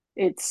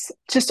 it's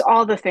just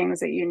all the things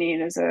that you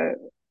need as a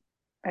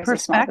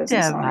small business Perspective,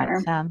 it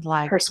owner. sounds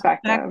like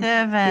Perspective.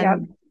 perspective Yep.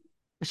 and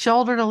a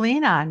shoulder to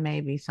lean on,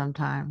 maybe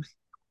sometimes.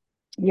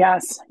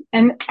 Yes.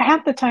 And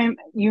half the time,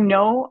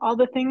 all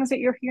the things that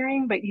you're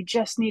hearing, but you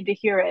just need to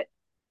hear it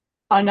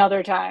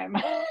another time,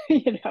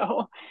 you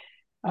know.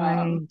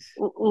 Right.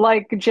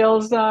 Like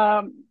Jill's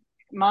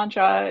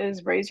mantra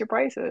is raise your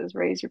prices,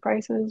 raise your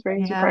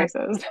Yeah.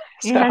 prices.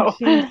 Yeah,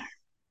 So,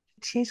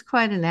 she's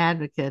quite an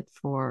advocate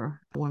for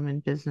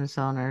women business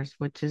owners,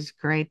 which is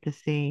great to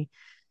see.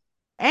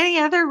 Any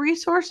other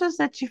resources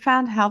that you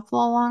found helpful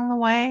along the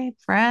way?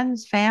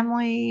 Friends,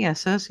 family,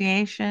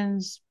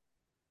 associations,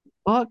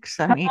 books?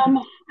 I mean, um,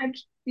 I've,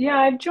 yeah,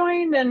 I've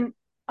joined in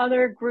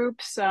other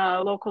groups,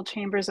 local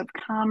chambers of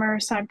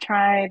commerce. I've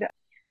tried.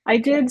 I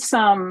did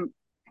some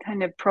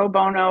kind of pro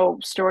bono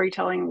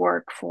storytelling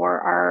work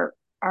for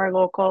our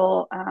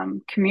local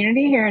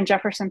community here in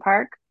Jefferson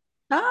Park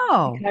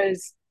oh,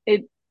 because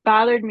it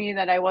bothered me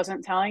that I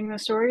wasn't telling the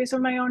stories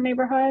of my own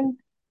neighborhood.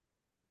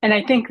 And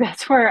I think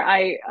that's where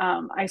I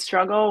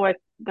struggle with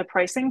the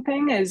pricing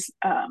thing is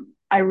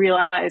I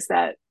realize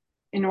that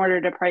in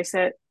order to price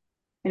it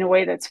in a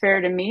way that's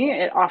fair to me,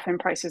 it often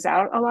prices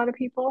out a lot of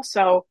people.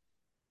 So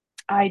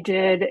I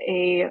did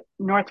a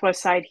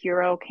Northwest Side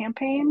Hero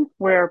campaign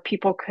where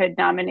people could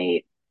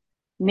nominate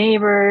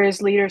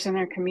neighbors, leaders in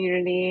their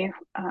community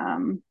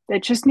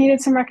that just needed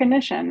some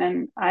recognition.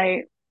 And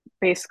I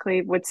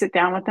basically would sit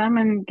down with them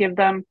and give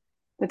them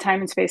the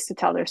time and space to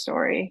tell their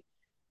story.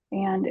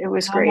 And it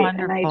was how great. And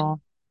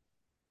wonderful.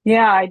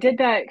 yeah, I did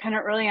that kind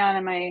of early on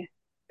in my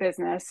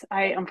business.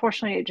 I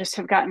unfortunately just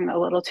have gotten a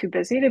little too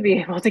busy to be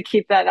able to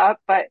keep that up,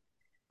 but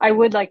I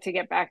would like to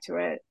get back to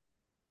it.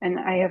 And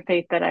I have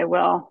faith that I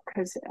will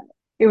because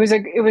it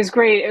was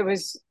great. It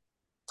was,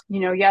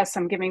 yes,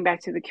 I'm giving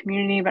back to the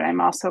community, but I'm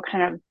also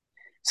kind of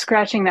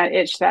scratching that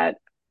itch that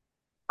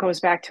goes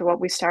back to what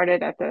we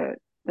started at the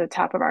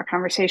top of our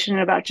conversation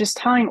about just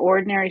telling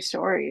ordinary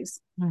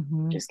stories,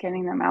 Hmm. just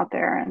getting them out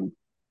there and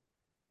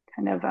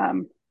kind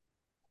of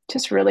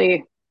just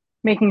really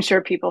making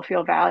sure people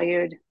feel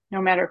valued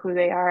no matter who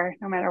they are,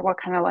 no matter what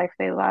kind of life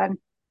they led.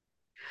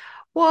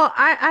 Well,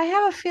 I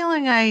have a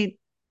feeling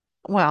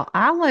well,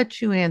 I'll let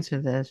you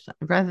answer this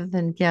rather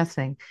than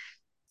guessing.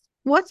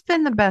 What's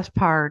been the best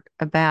part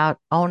about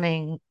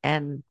owning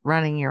and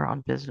running your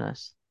own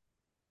business?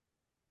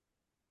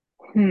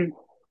 Hmm.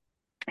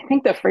 I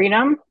think the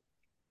freedom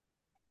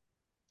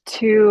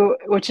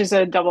which is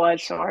a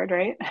double-edged sword,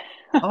 right?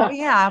 Oh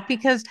yeah,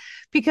 because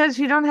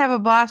you don't have a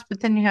boss, but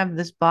then you have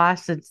this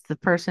boss that's the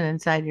person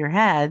inside your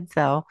head.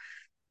 So,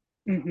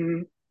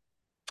 hmm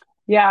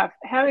Yeah,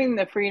 having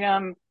the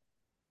freedom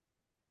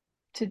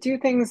to do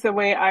things the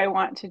way I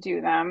want to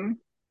do them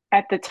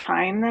at the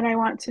time that I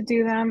want to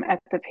do them, at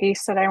the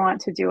pace that I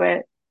want to do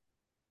it.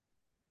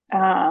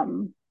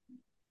 Um,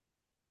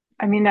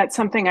 I mean, that's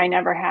something I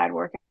never had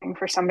working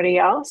for somebody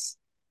else.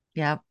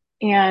 yep.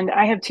 And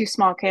I have two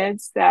small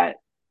kids that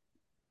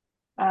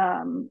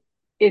um,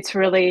 it's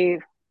really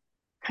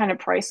kind of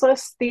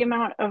priceless the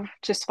amount of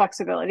just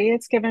flexibility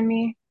it's given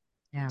me.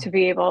 Yeah. to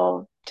be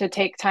able to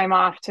take time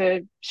off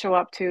to show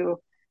up to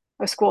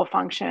a school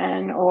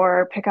function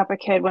or pick up a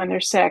kid when they're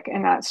sick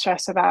and not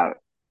stress about,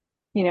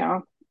 you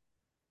know,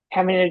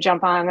 having to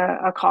jump on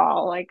a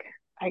call. Like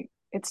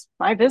it's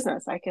my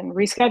business. I can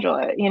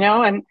reschedule it,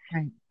 and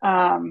Right.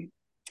 um,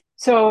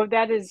 so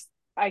that is,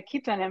 I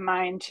keep that in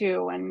mind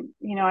too. And,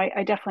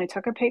 I definitely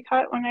took a pay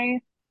cut when I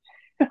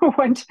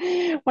went,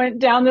 went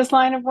down this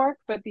line of work,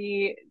 but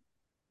the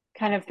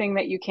kind of thing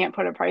that you can't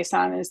put a price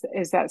on is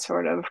that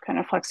sort of kind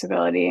of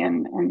flexibility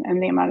and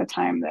the amount of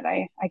time that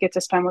I get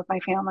to spend with my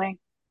family.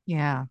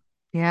 Yeah.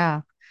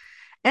 Yeah.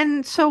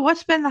 And so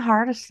what's been the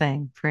hardest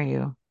thing for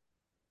you?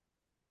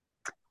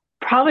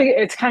 Probably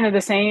it's kind of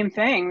the same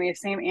thing. The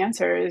same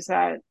answer is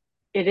that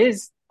it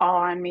is all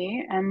on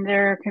me, and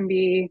there can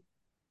be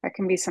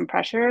some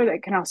pressure.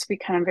 That can also be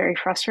kind of very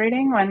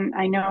frustrating when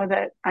I know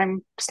that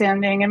I'm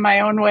standing in my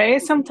own way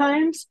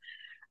sometimes.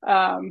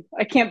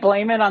 I can't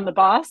blame it on the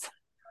boss.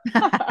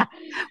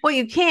 Well,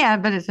 you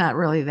can, but it's not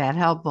really that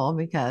helpful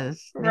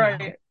because,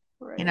 Right,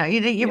 right.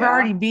 you've Yeah,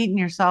 already beaten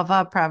yourself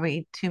up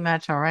probably too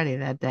much already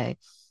that day.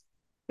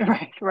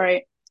 right,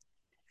 right.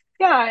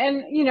 Yeah,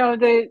 and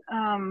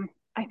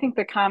I think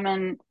the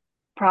common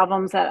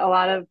problems that a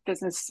lot of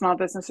small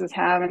businesses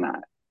have and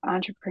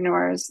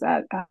entrepreneurs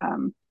that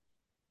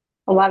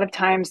a lot of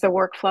times the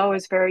workflow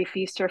is very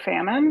feast or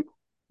famine.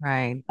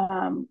 Right.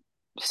 Um,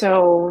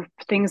 so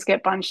things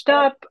get bunched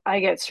up, I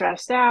get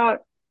stressed out.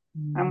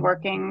 I'm Mhm.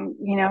 working,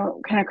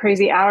 kind of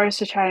crazy hours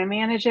to try to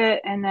manage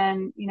it. And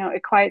then,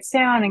 it quiets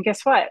down. And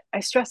guess what?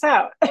 I stress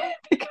out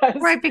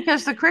because Right,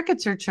 because the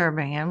crickets are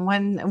chirping, and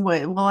when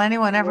will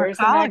anyone ever where's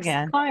the call next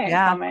again? client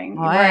Yeah. coming?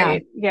 Oh, yeah.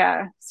 Right.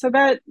 Yeah. So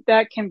that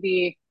can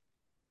be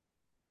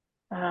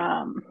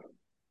um,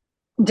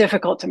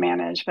 difficult to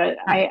manage, but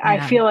I Yeah.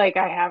 feel like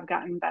I have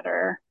gotten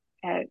better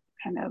at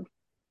kind of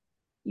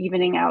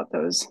evening out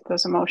those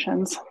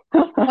emotions.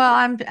 Well,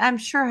 I'm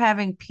sure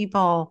having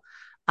people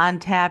on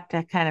tap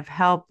to kind of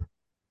help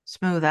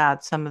smooth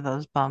out some of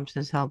those bumps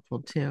is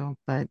helpful too.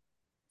 But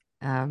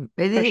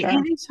For it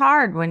sure. is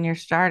hard when you're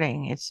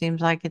starting. It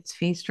seems like it's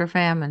feast or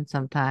famine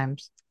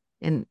sometimes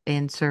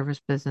in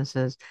service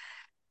businesses.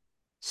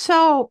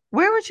 So,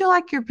 where would you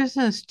like your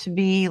business to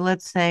be,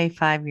 let's say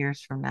 5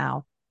 years from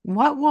now?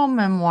 What will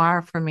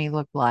Memoir for me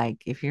look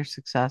like if you're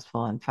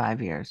successful in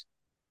 5 years?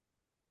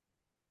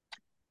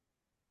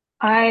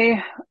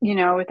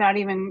 Without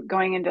even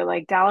going into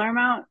like dollar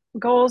amount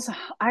goals,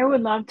 I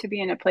would love to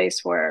be in a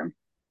place where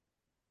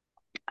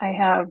I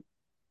have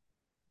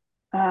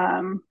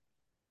um,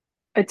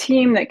 a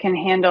team that can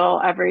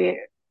handle every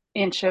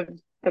inch of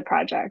the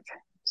project.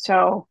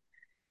 So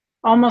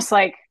almost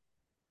like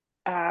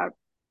uh,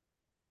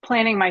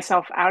 planning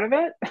myself out of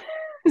it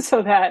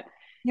so that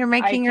You're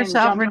I making can yourself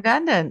jump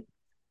redundant.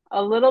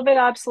 a little bit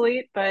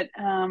obsolete, but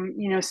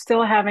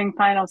still having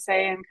final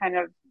say and kind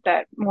of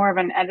that more of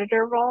an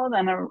editor role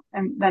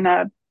than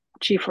a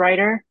chief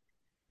writer.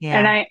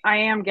 And Yeah, I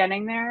am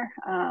getting there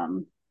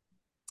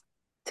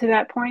to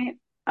that point.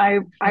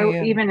 good for I you.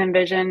 even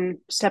envision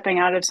stepping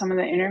out of some of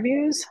the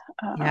interviews,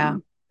 Yeah.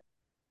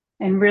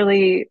 and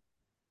really,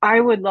 I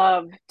would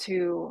love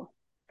to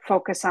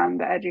focus on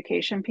the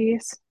education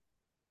piece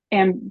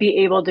and be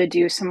able to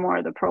do some more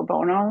of the pro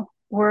bono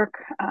work.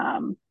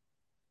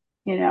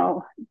 You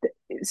know,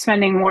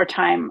 Spending more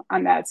time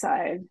on that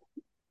side.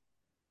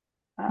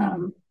 Hmm.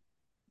 Um,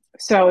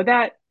 so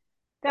that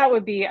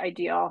would be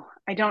ideal.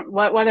 I don't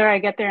whether I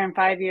get there in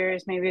 5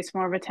 years, maybe it's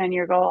more of a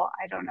 10-year goal.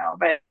 I don't know,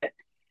 but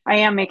I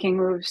am making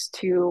moves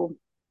to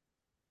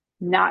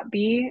not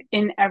be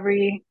in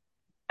every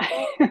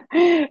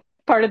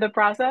part of the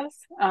process.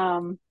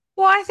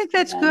 Well, I think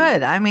that's And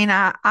good. I mean,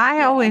 I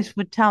yeah, always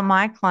would tell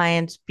my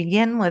clients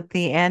begin with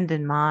the end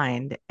in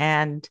mind,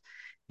 and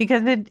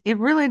because it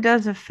really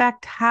does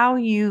affect how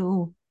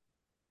you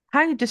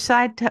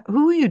decide to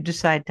who you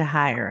decide to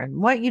hire and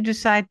what you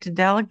decide to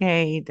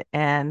delegate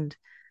and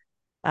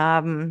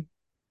um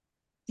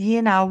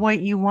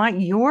what you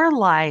want your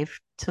life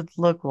to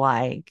look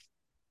like.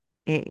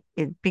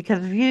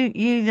 Because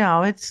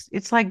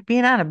it's like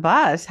being on a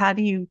bus. How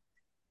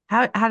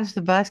does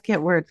the bus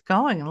get where it's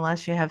going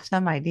unless you have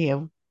some idea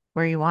of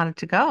where you want it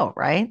to go,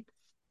 right?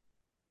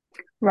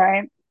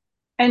 right.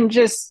 And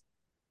just,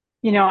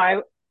 you know,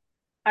 I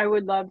I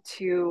would love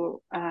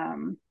to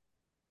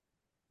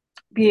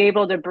be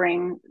able to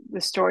bring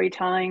the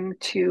storytelling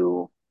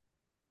to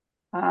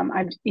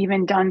I've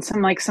even done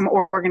some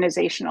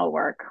organizational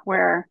work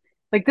where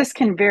like this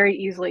can very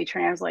easily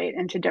translate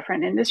into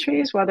different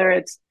industries, whether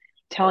it's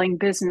telling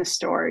business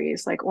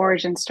stories, like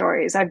origin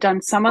stories. I've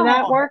done some of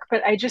that Oh, work,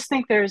 but I just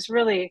think there's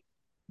really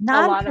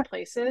a non lot a of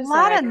places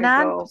that lot I of could non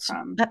go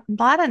from. a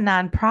lot of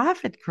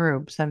nonprofit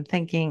groups. I'm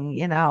thinking,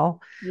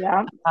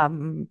 Yeah,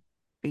 um,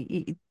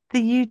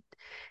 you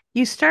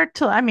you start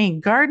to, I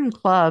mean, garden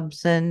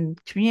clubs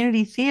and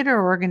community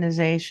theater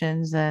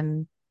organizations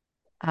and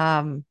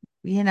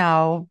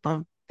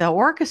the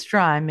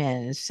orchestra I'm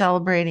in is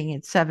celebrating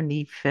its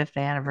 75th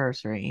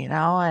anniversary,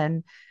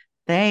 and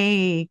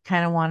they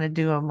kind of want to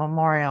do a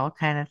memorial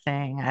kind of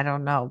thing. I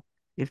don't know.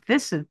 if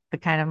this is the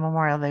kind of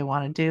memorial they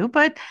want to do.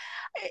 But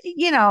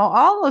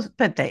all those,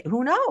 but they,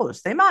 who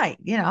knows? They might,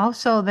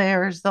 so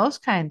there's those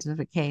kinds of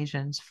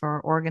occasions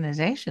for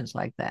organizations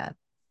like that.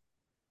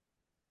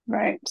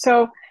 Right.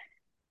 So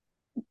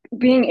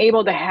being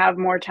able to have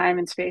more time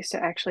and space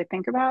to actually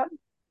think about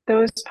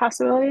those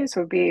possibilities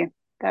would be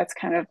that's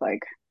kind of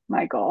like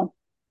my goal.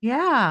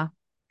 Yeah.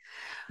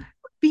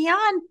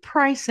 Beyond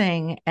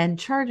pricing and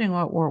charging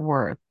what we're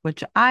worth,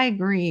 which I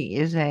agree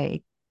is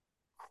a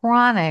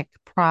chronic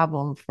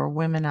problem for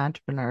women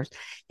entrepreneurs.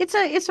 It's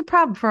a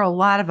problem for a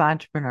lot of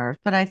entrepreneurs,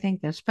 but I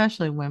think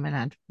especially women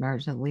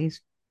entrepreneurs, at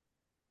least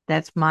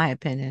that's my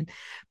opinion.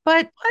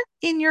 But what,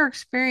 in your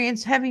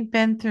experience, having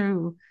been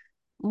through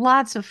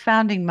lots of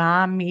founding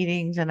mom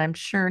meetings and I'm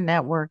sure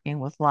networking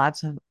with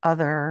lots of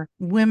other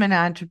women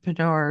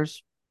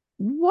entrepreneurs,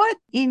 what,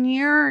 in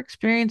your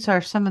experience,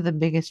 are some of the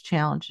biggest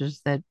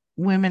challenges that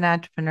women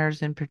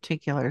entrepreneurs in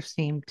particular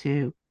seem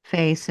to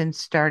face in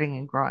starting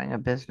and growing a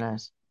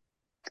business?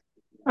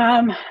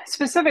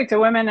 Specific to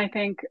women, I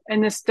think,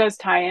 and this does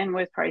tie in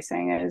with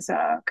pricing, is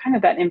kind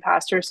of that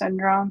imposter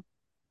syndrome.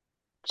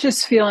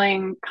 Just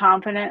feeling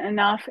confident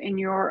enough in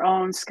your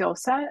own skill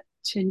set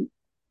to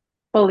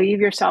believe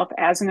yourself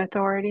as an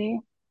authority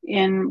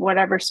in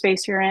whatever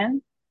space you're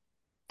in,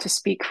 to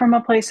speak from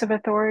a place of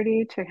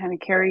authority, to kind of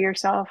carry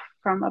yourself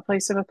from a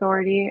place of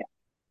authority.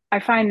 I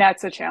find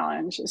that's a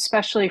challenge,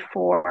 especially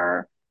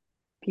for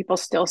people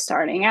still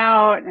starting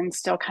out and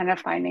still kind of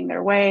finding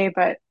their way.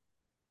 But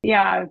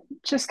yeah,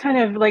 just kind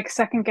of like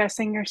second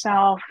guessing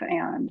yourself.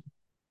 And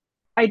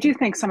I do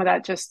think some of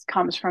that just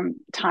comes from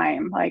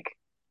time, like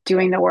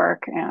doing the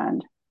work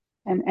and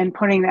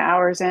putting the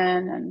hours in.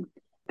 And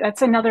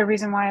that's another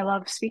reason why I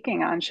love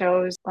speaking on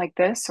shows like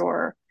this,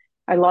 or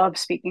I love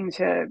speaking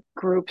to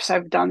groups.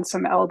 I've done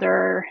some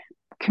elder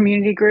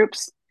community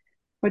groups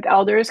with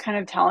elders, kind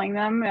of telling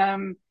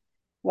them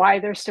why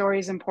their story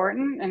is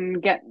important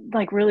and get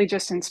like really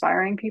just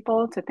inspiring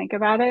people to think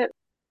about it.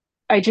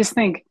 I just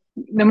think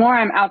the more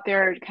I'm out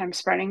there kind of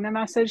spreading the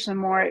message, the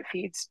more it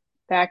feeds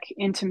back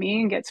into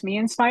me and gets me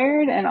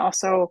inspired, and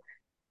also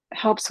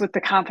helps with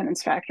the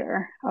confidence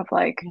factor of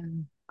like,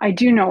 Mm. I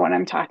do know what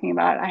I'm talking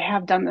about. I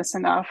have done this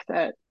enough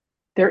that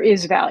there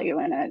is value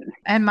in it.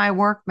 And my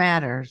work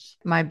matters.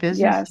 My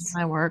business, Yes.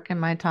 my work, and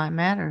my time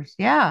matters.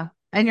 Yeah.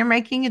 And you're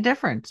making a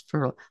difference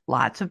for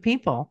lots of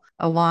people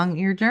along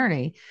your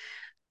journey.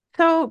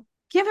 So,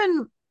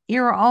 given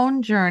your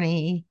own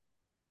journey,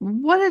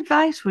 what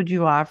advice would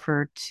you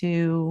offer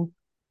to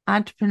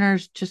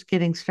entrepreneurs just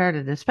getting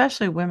started,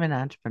 especially women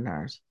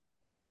entrepreneurs?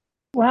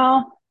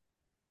 Well,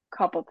 a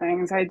couple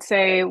things. I'd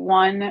say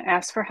one,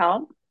 ask for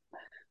help.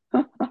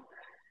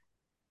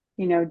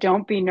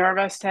 Don't be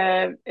nervous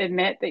to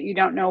admit that you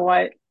don't know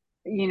what,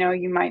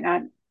 you might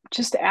not,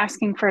 just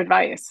asking for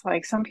advice.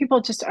 Like some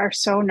people just are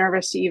so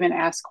nervous to even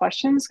ask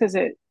questions because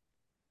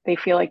they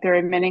feel like they're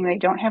admitting they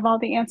don't have all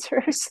the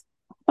answers.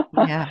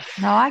 Yeah.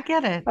 No, I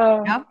get it.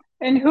 uh, Yep.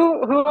 and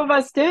who of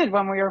us did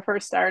when we were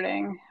first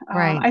starting?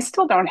 Right. I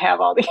still don't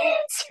have all the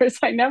answers.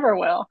 I never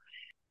will.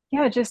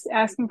 Yeah, just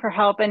asking for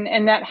help,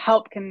 and that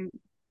help can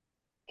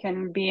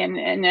be in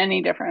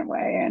any different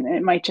way, and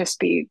it might just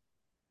be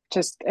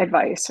just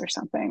advice or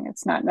something.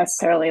 It's not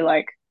necessarily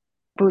like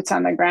boots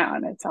on the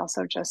ground. It's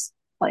also just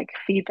like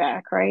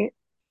feedback, right?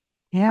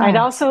 I'd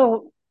Yeah.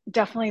 also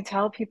definitely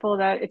tell people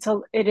that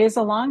it is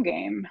a long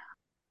game.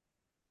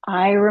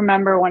 I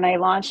remember when I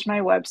launched my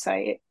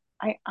website,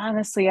 I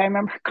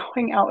remember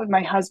going out with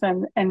my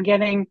husband and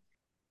getting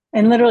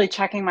and literally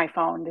checking my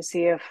phone to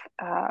see if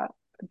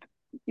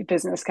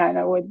business kind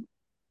of would,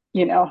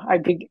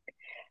 I'd be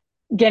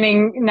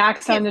getting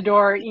knocks on It, the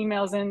door,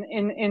 emails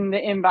in the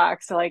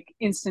inbox like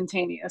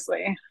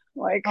instantaneously.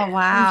 Like oh, I'm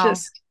wow.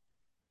 just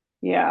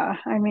yeah,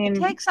 I It mean,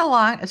 takes a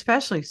long,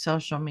 especially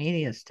social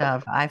media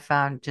stuff, I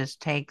found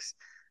just takes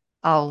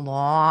a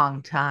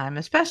long time,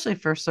 especially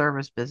for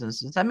service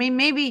businesses. I mean,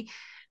 maybe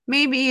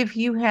if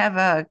you have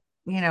a,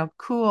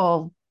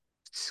 cool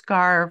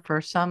scarf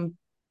or some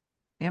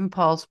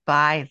impulse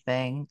buy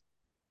thing,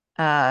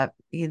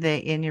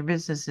 in your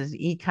business's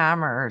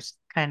e-commerce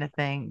kind of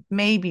thing,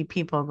 maybe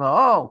people go,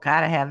 "Oh,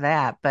 gotta have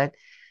that." But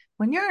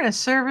when you're in a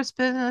service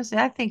business,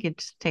 I think it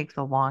just takes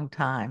a long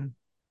time.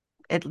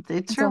 It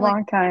it's a certainly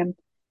long time.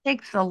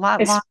 takes a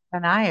lot It's longer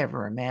than I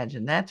ever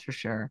imagined, that's for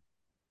sure.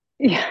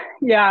 yeah,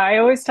 yeah. I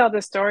always tell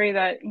the story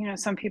that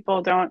some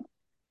people don't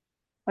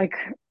like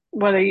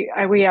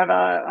we have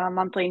a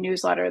monthly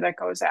newsletter that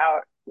goes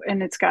out,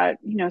 and it's got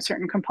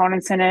certain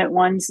components in it.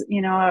 One's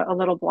a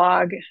little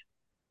blog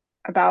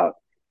about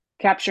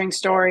capturing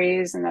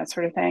stories and that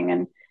sort of thing,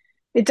 and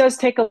it does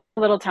take a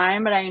little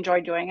time, but I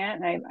enjoy doing it,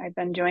 and I've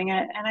been doing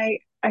it. And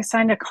I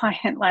signed a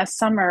client last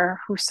summer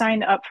who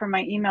signed up for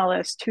my email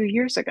list 2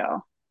 years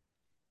ago.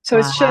 So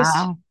it's just,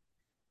 Wow.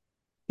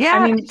 I Yeah,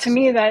 mean, to it's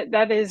me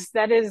that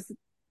is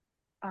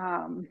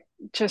um,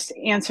 just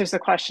answers the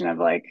question of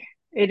like,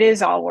 it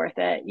is all worth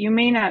it. You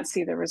may not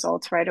see the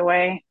results right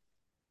away.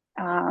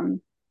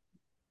 Um,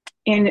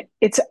 and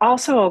it's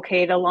also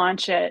okay to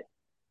launch it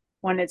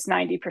when it's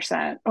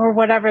 90% or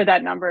whatever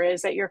that number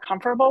is that you're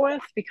comfortable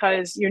with,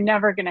 because you're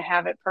never going to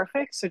have it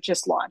perfect. So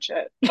just launch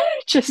it.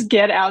 Just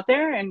get out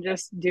there and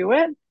just do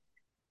it,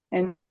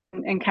 and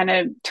kind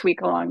of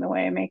tweak along the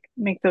way,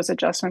 make those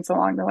adjustments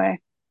along the way.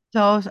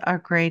 Those are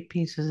great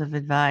pieces of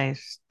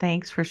advice.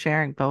 Thanks for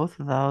sharing both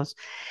of those.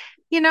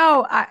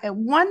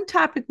 One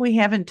topic we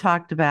haven't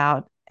talked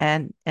about,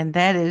 and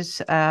that is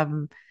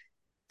the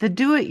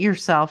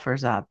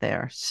do-it-yourselfers out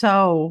there.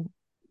 So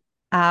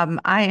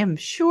I am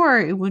sure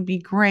it would be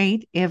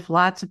great if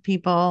lots of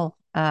people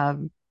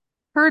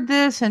heard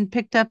this and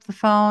picked up the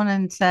phone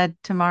and said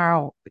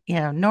tomorrow,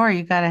 Nora,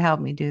 you got to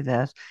help me do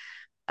this.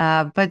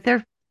 But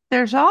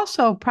there's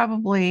also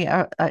probably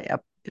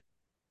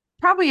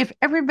if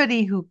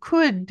everybody who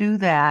could do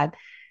that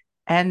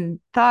and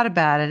thought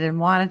about it and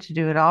wanted to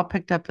do it all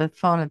picked up the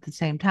phone at the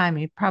same time,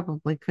 you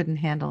probably couldn't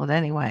handle it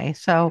anyway.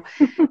 So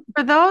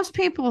for those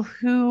people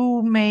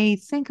who may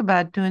think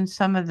about doing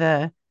some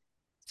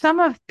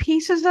of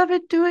pieces of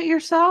it, do it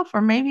yourself,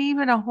 or maybe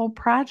even a whole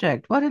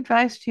project, what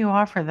advice do you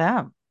offer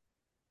them?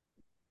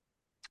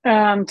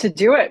 To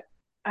do it,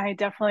 I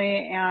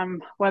definitely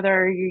am.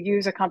 Whether you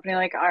use a company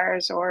like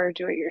ours or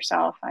do it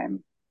yourself,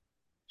 I'm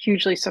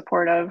hugely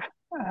supportive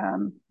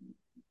um,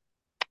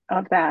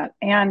 of that.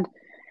 And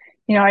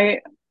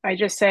I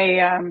just say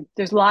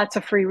there's lots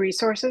of free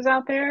resources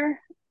out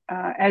there.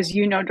 As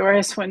you know,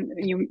 Doris, when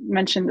you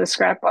mentioned the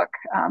scrapbook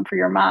for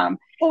your mom,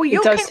 Oh,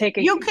 it does take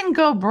you a can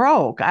go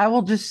broke. I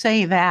will just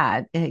say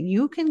that.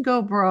 You can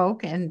go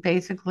broke and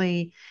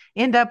basically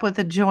end up with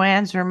a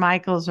Joann's or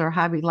Michael's or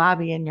Hobby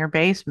Lobby in your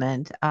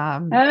basement.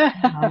 Beware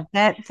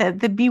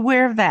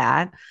of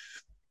that.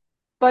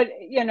 But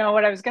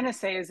what I was going to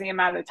say is the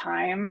amount of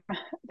time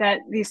that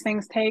these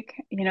things take.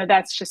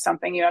 That's just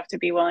something you have to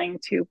be willing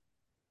to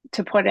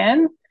put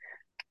in,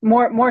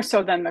 more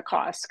so than the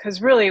cost.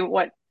 Because really,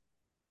 what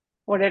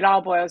it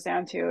all boils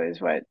down to is,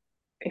 what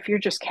if you're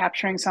just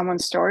capturing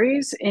someone's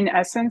stories, in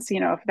essence,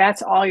 if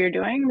that's all you're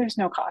doing, there's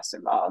no cost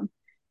involved.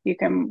 You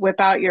can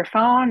whip out your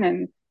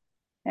phone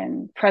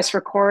and press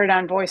record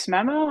on voice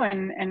memo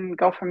and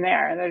go from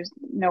there. There's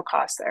no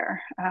cost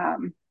there.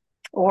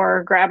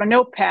 Or grab a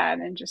notepad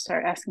and just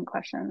start asking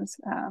questions.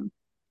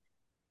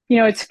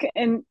 It's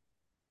and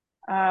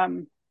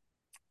um,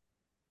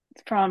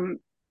 from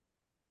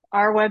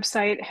our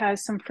website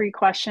has some free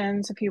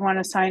questions if you want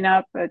to sign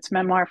up. It's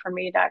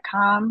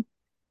memoirforme.com.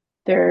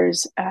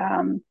 There's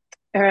a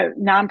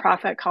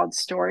nonprofit called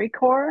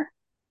StoryCorps.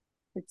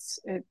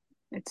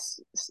 It's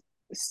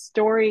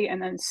story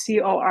and then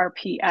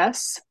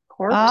CORPS,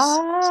 corpse,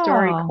 Oh,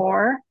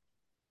 StoryCorps.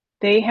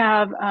 They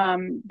have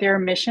their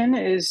mission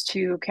is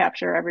to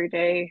capture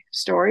everyday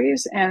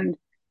stories, and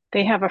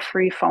they have a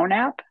free phone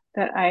app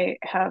that I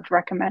have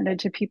recommended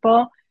to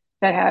people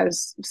that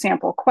has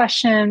sample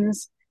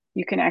questions.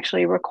 You can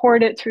actually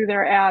record it through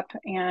their app,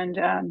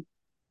 and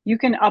you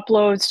can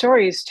upload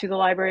stories to the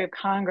Library of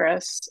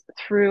Congress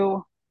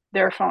through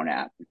their phone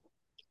app.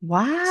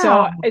 wow.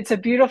 So it's a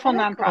beautiful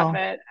Very cool.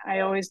 nonprofit.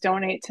 I always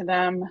donate to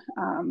them,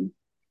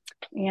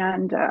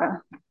 and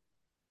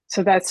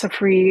so that's a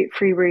free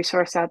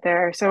resource out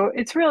there. So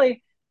it's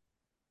really,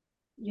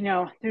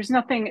 there's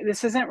nothing.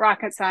 This isn't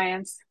rocket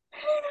science.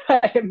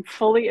 I am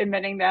fully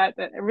admitting that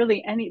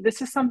really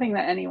this is something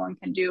that anyone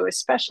can do,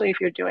 especially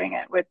if you're doing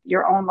it with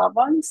your own loved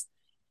ones.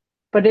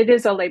 But it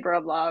is a labor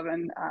of love,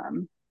 and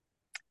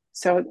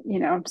so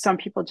some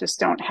people just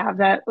don't have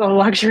that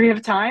luxury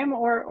of time,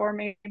 or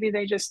maybe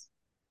they just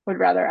would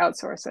rather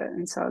outsource it,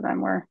 and so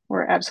then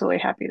we're absolutely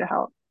happy to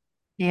help.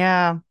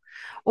 Yeah.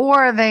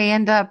 Or they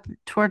end up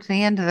towards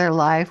the end of their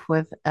life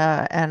with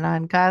an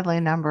ungodly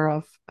number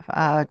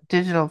of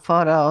digital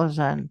photos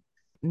and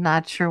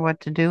not sure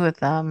what to do with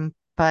them.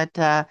 But,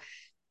 the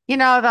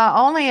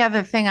only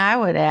other thing I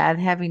would add,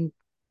 having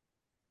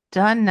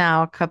done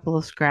now a couple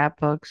of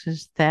scrapbooks,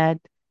 is that,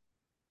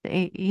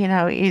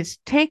 is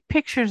take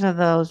pictures of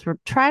those, or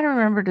try to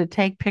remember to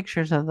take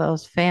pictures of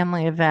those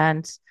family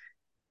events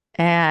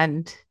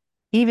and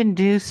even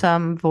do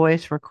some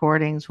voice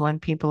recordings when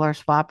people are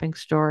swapping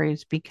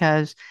stories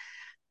because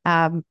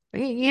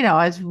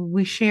as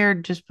we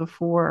shared just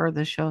before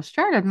the show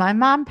started, my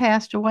mom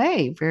passed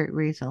away very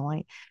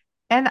recently.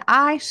 And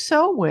I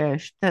so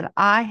wish that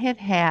I had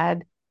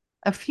had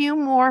a few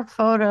more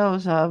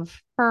photos of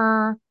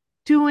her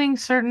doing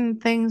certain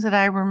things that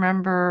I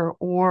remember,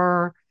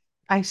 or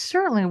I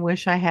certainly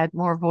wish I had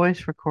more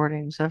voice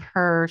recordings of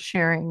her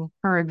sharing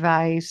her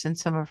advice and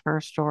some of her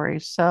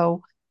stories.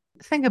 So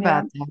think Yeah,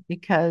 about that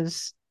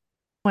because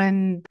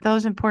when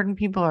those important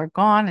people are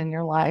gone in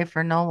your life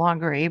or no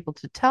longer able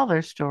to tell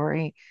their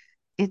story,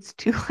 it's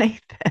too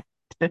late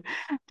to, to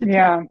try to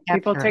yeah.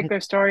 People capture take it.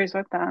 their stories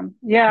with them.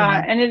 Yeah,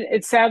 Yeah. and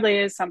it sadly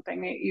is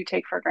something that you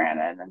take for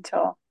granted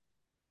until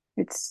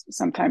it's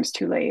sometimes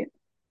too late.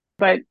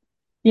 But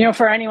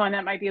for anyone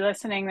that might be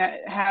listening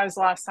that has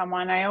lost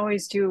someone, I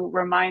always do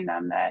remind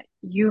them that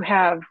you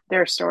have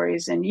their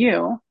stories in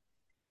you,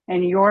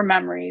 and your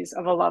memories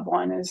of a loved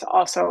one is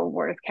also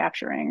worth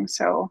capturing.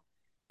 So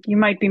You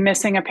might be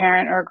missing a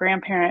parent or a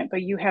grandparent,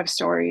 but you have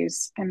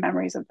stories and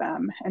memories of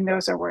them, and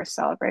those are worth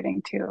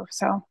celebrating too.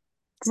 So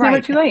it's never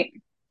Right. too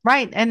late.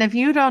 Right. And if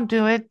you don't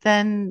do it,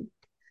 then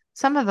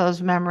some of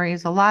those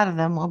memories, a lot of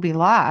them will be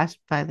lost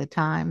by the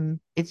time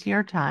it's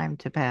your time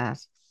to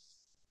pass.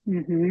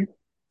 Hmm.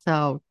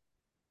 So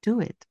do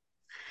it.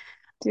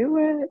 Do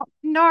it.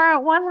 Nora,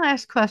 one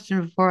last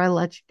question before I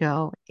let you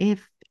go.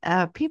 If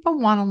people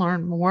want to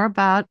learn more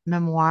about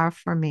Memoir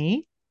for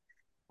Me,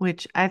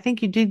 which I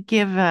think you did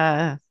give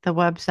the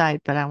website,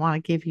 but I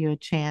want to give you a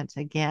chance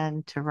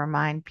again to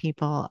remind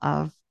people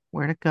of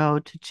where to go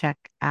to check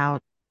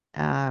out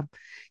uh,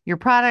 your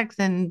products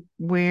and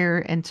where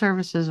and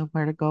services and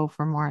where to go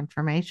for more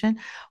information.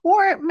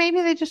 Or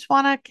maybe they just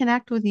want to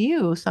connect with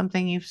you.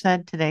 Something you've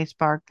said today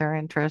sparked their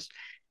interest.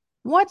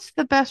 What's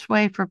the best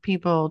way for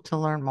people to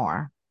learn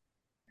more?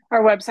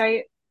 Our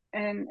website,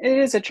 and it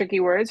is a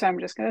tricky word, so I'm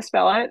just going to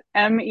spell it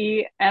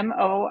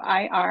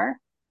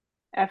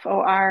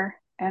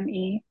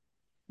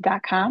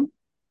MEMOIRFORME.com.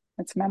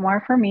 It's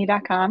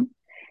memoirforme.com.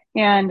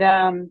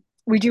 And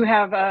we do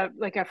have a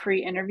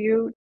free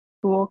interview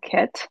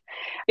toolkit.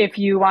 If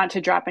you want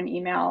to drop an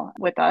email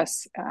with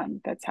us,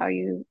 that's how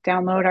you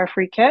download our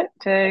free kit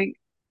to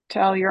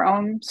tell your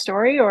own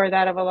story or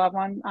that of a loved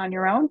one on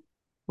your own.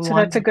 So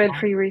that's a good Wonderful.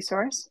 free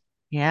resource.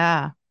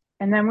 Yeah.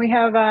 And then we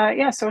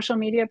have social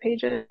media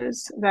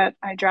pages that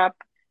I drop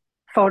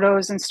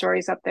photos and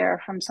stories up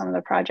there from some of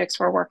the projects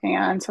we're working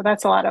on. So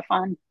that's a lot of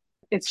fun.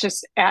 It's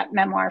just at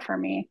Memoir for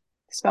Me,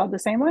 spelled the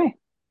same way.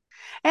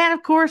 And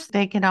of course,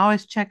 they can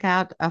always check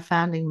out a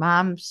Founding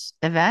Moms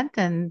event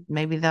and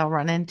maybe they'll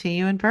run into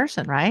you in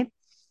person, right?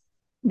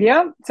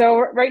 Yep. So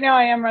right now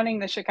I am running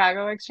the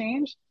Chicago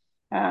Exchange.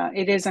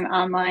 It is an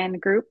online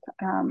group.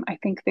 I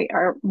think they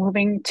are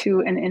moving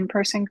to an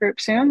in-person group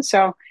soon.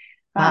 So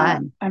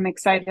Fun. I'm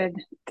excited.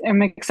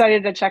 I'm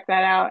excited to check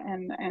that out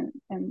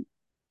and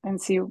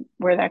see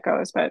where that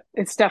goes. But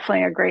it's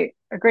definitely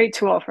a great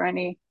tool for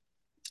any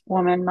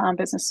woman, mom,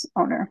 business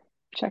owner.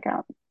 Check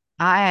out.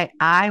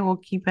 I will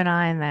keep an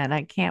eye on that.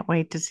 I can't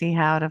wait to see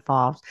how it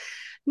evolves.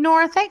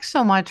 Nora, thanks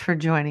so much for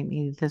joining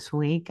me this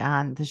week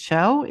on the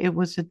show. It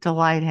was a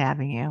delight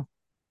having you.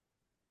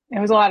 It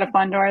was a lot of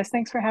fun, Doris.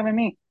 Thanks for having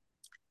me.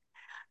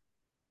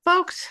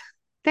 Folks,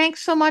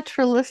 thanks so much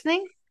for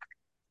listening.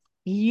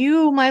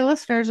 You, my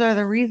listeners, are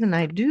the reason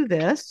I do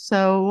this.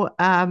 So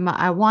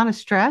I want to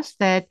stress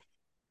that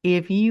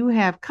if you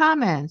have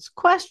comments,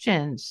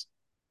 questions,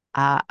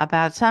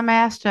 about some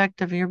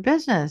aspect of your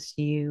business.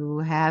 You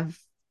have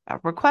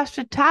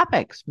requested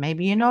topics.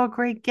 Maybe you know a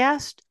great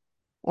guest,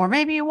 or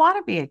maybe you want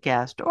to be a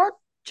guest, or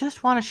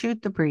just want to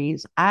shoot the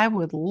breeze. I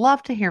would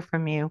love to hear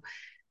from you.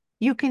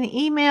 You can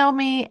email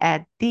me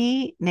at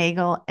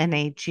dnagel,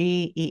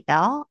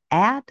 Nagel,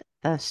 at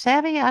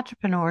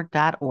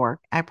thesavvyentrepreneur.org.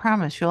 I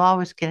promise you'll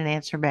always get an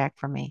answer back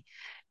from me.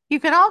 You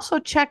can also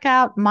check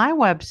out my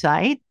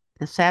website,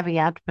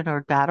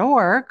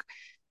 thesavvyentrepreneur.org,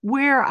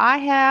 where I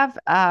have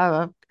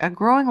a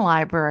growing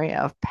library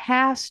of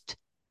past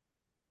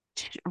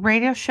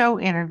radio show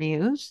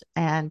interviews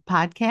and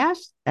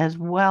podcasts, as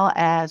well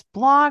as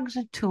blogs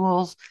and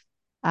tools,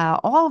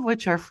 all of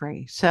which are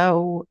free.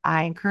 So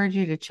I encourage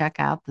you to check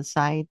out the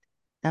site.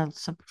 There's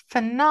some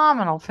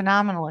phenomenal,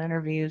 phenomenal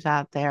interviews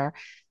out there.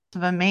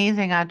 Some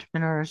amazing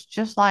entrepreneurs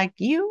just like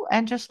you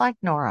and just like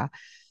Nora.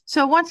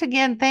 So once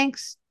again,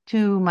 thanks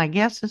to my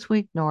guest this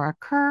week, Nora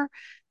Kerr,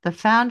 the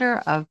founder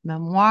of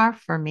Memoir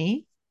for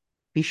Me.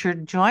 Be sure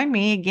to join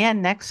me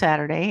again next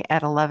Saturday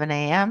at 11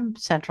 a.m.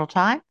 Central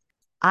Time.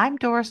 I'm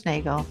Doris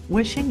Nagel,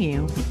 wishing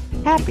you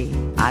happy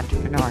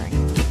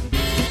entrepreneuring.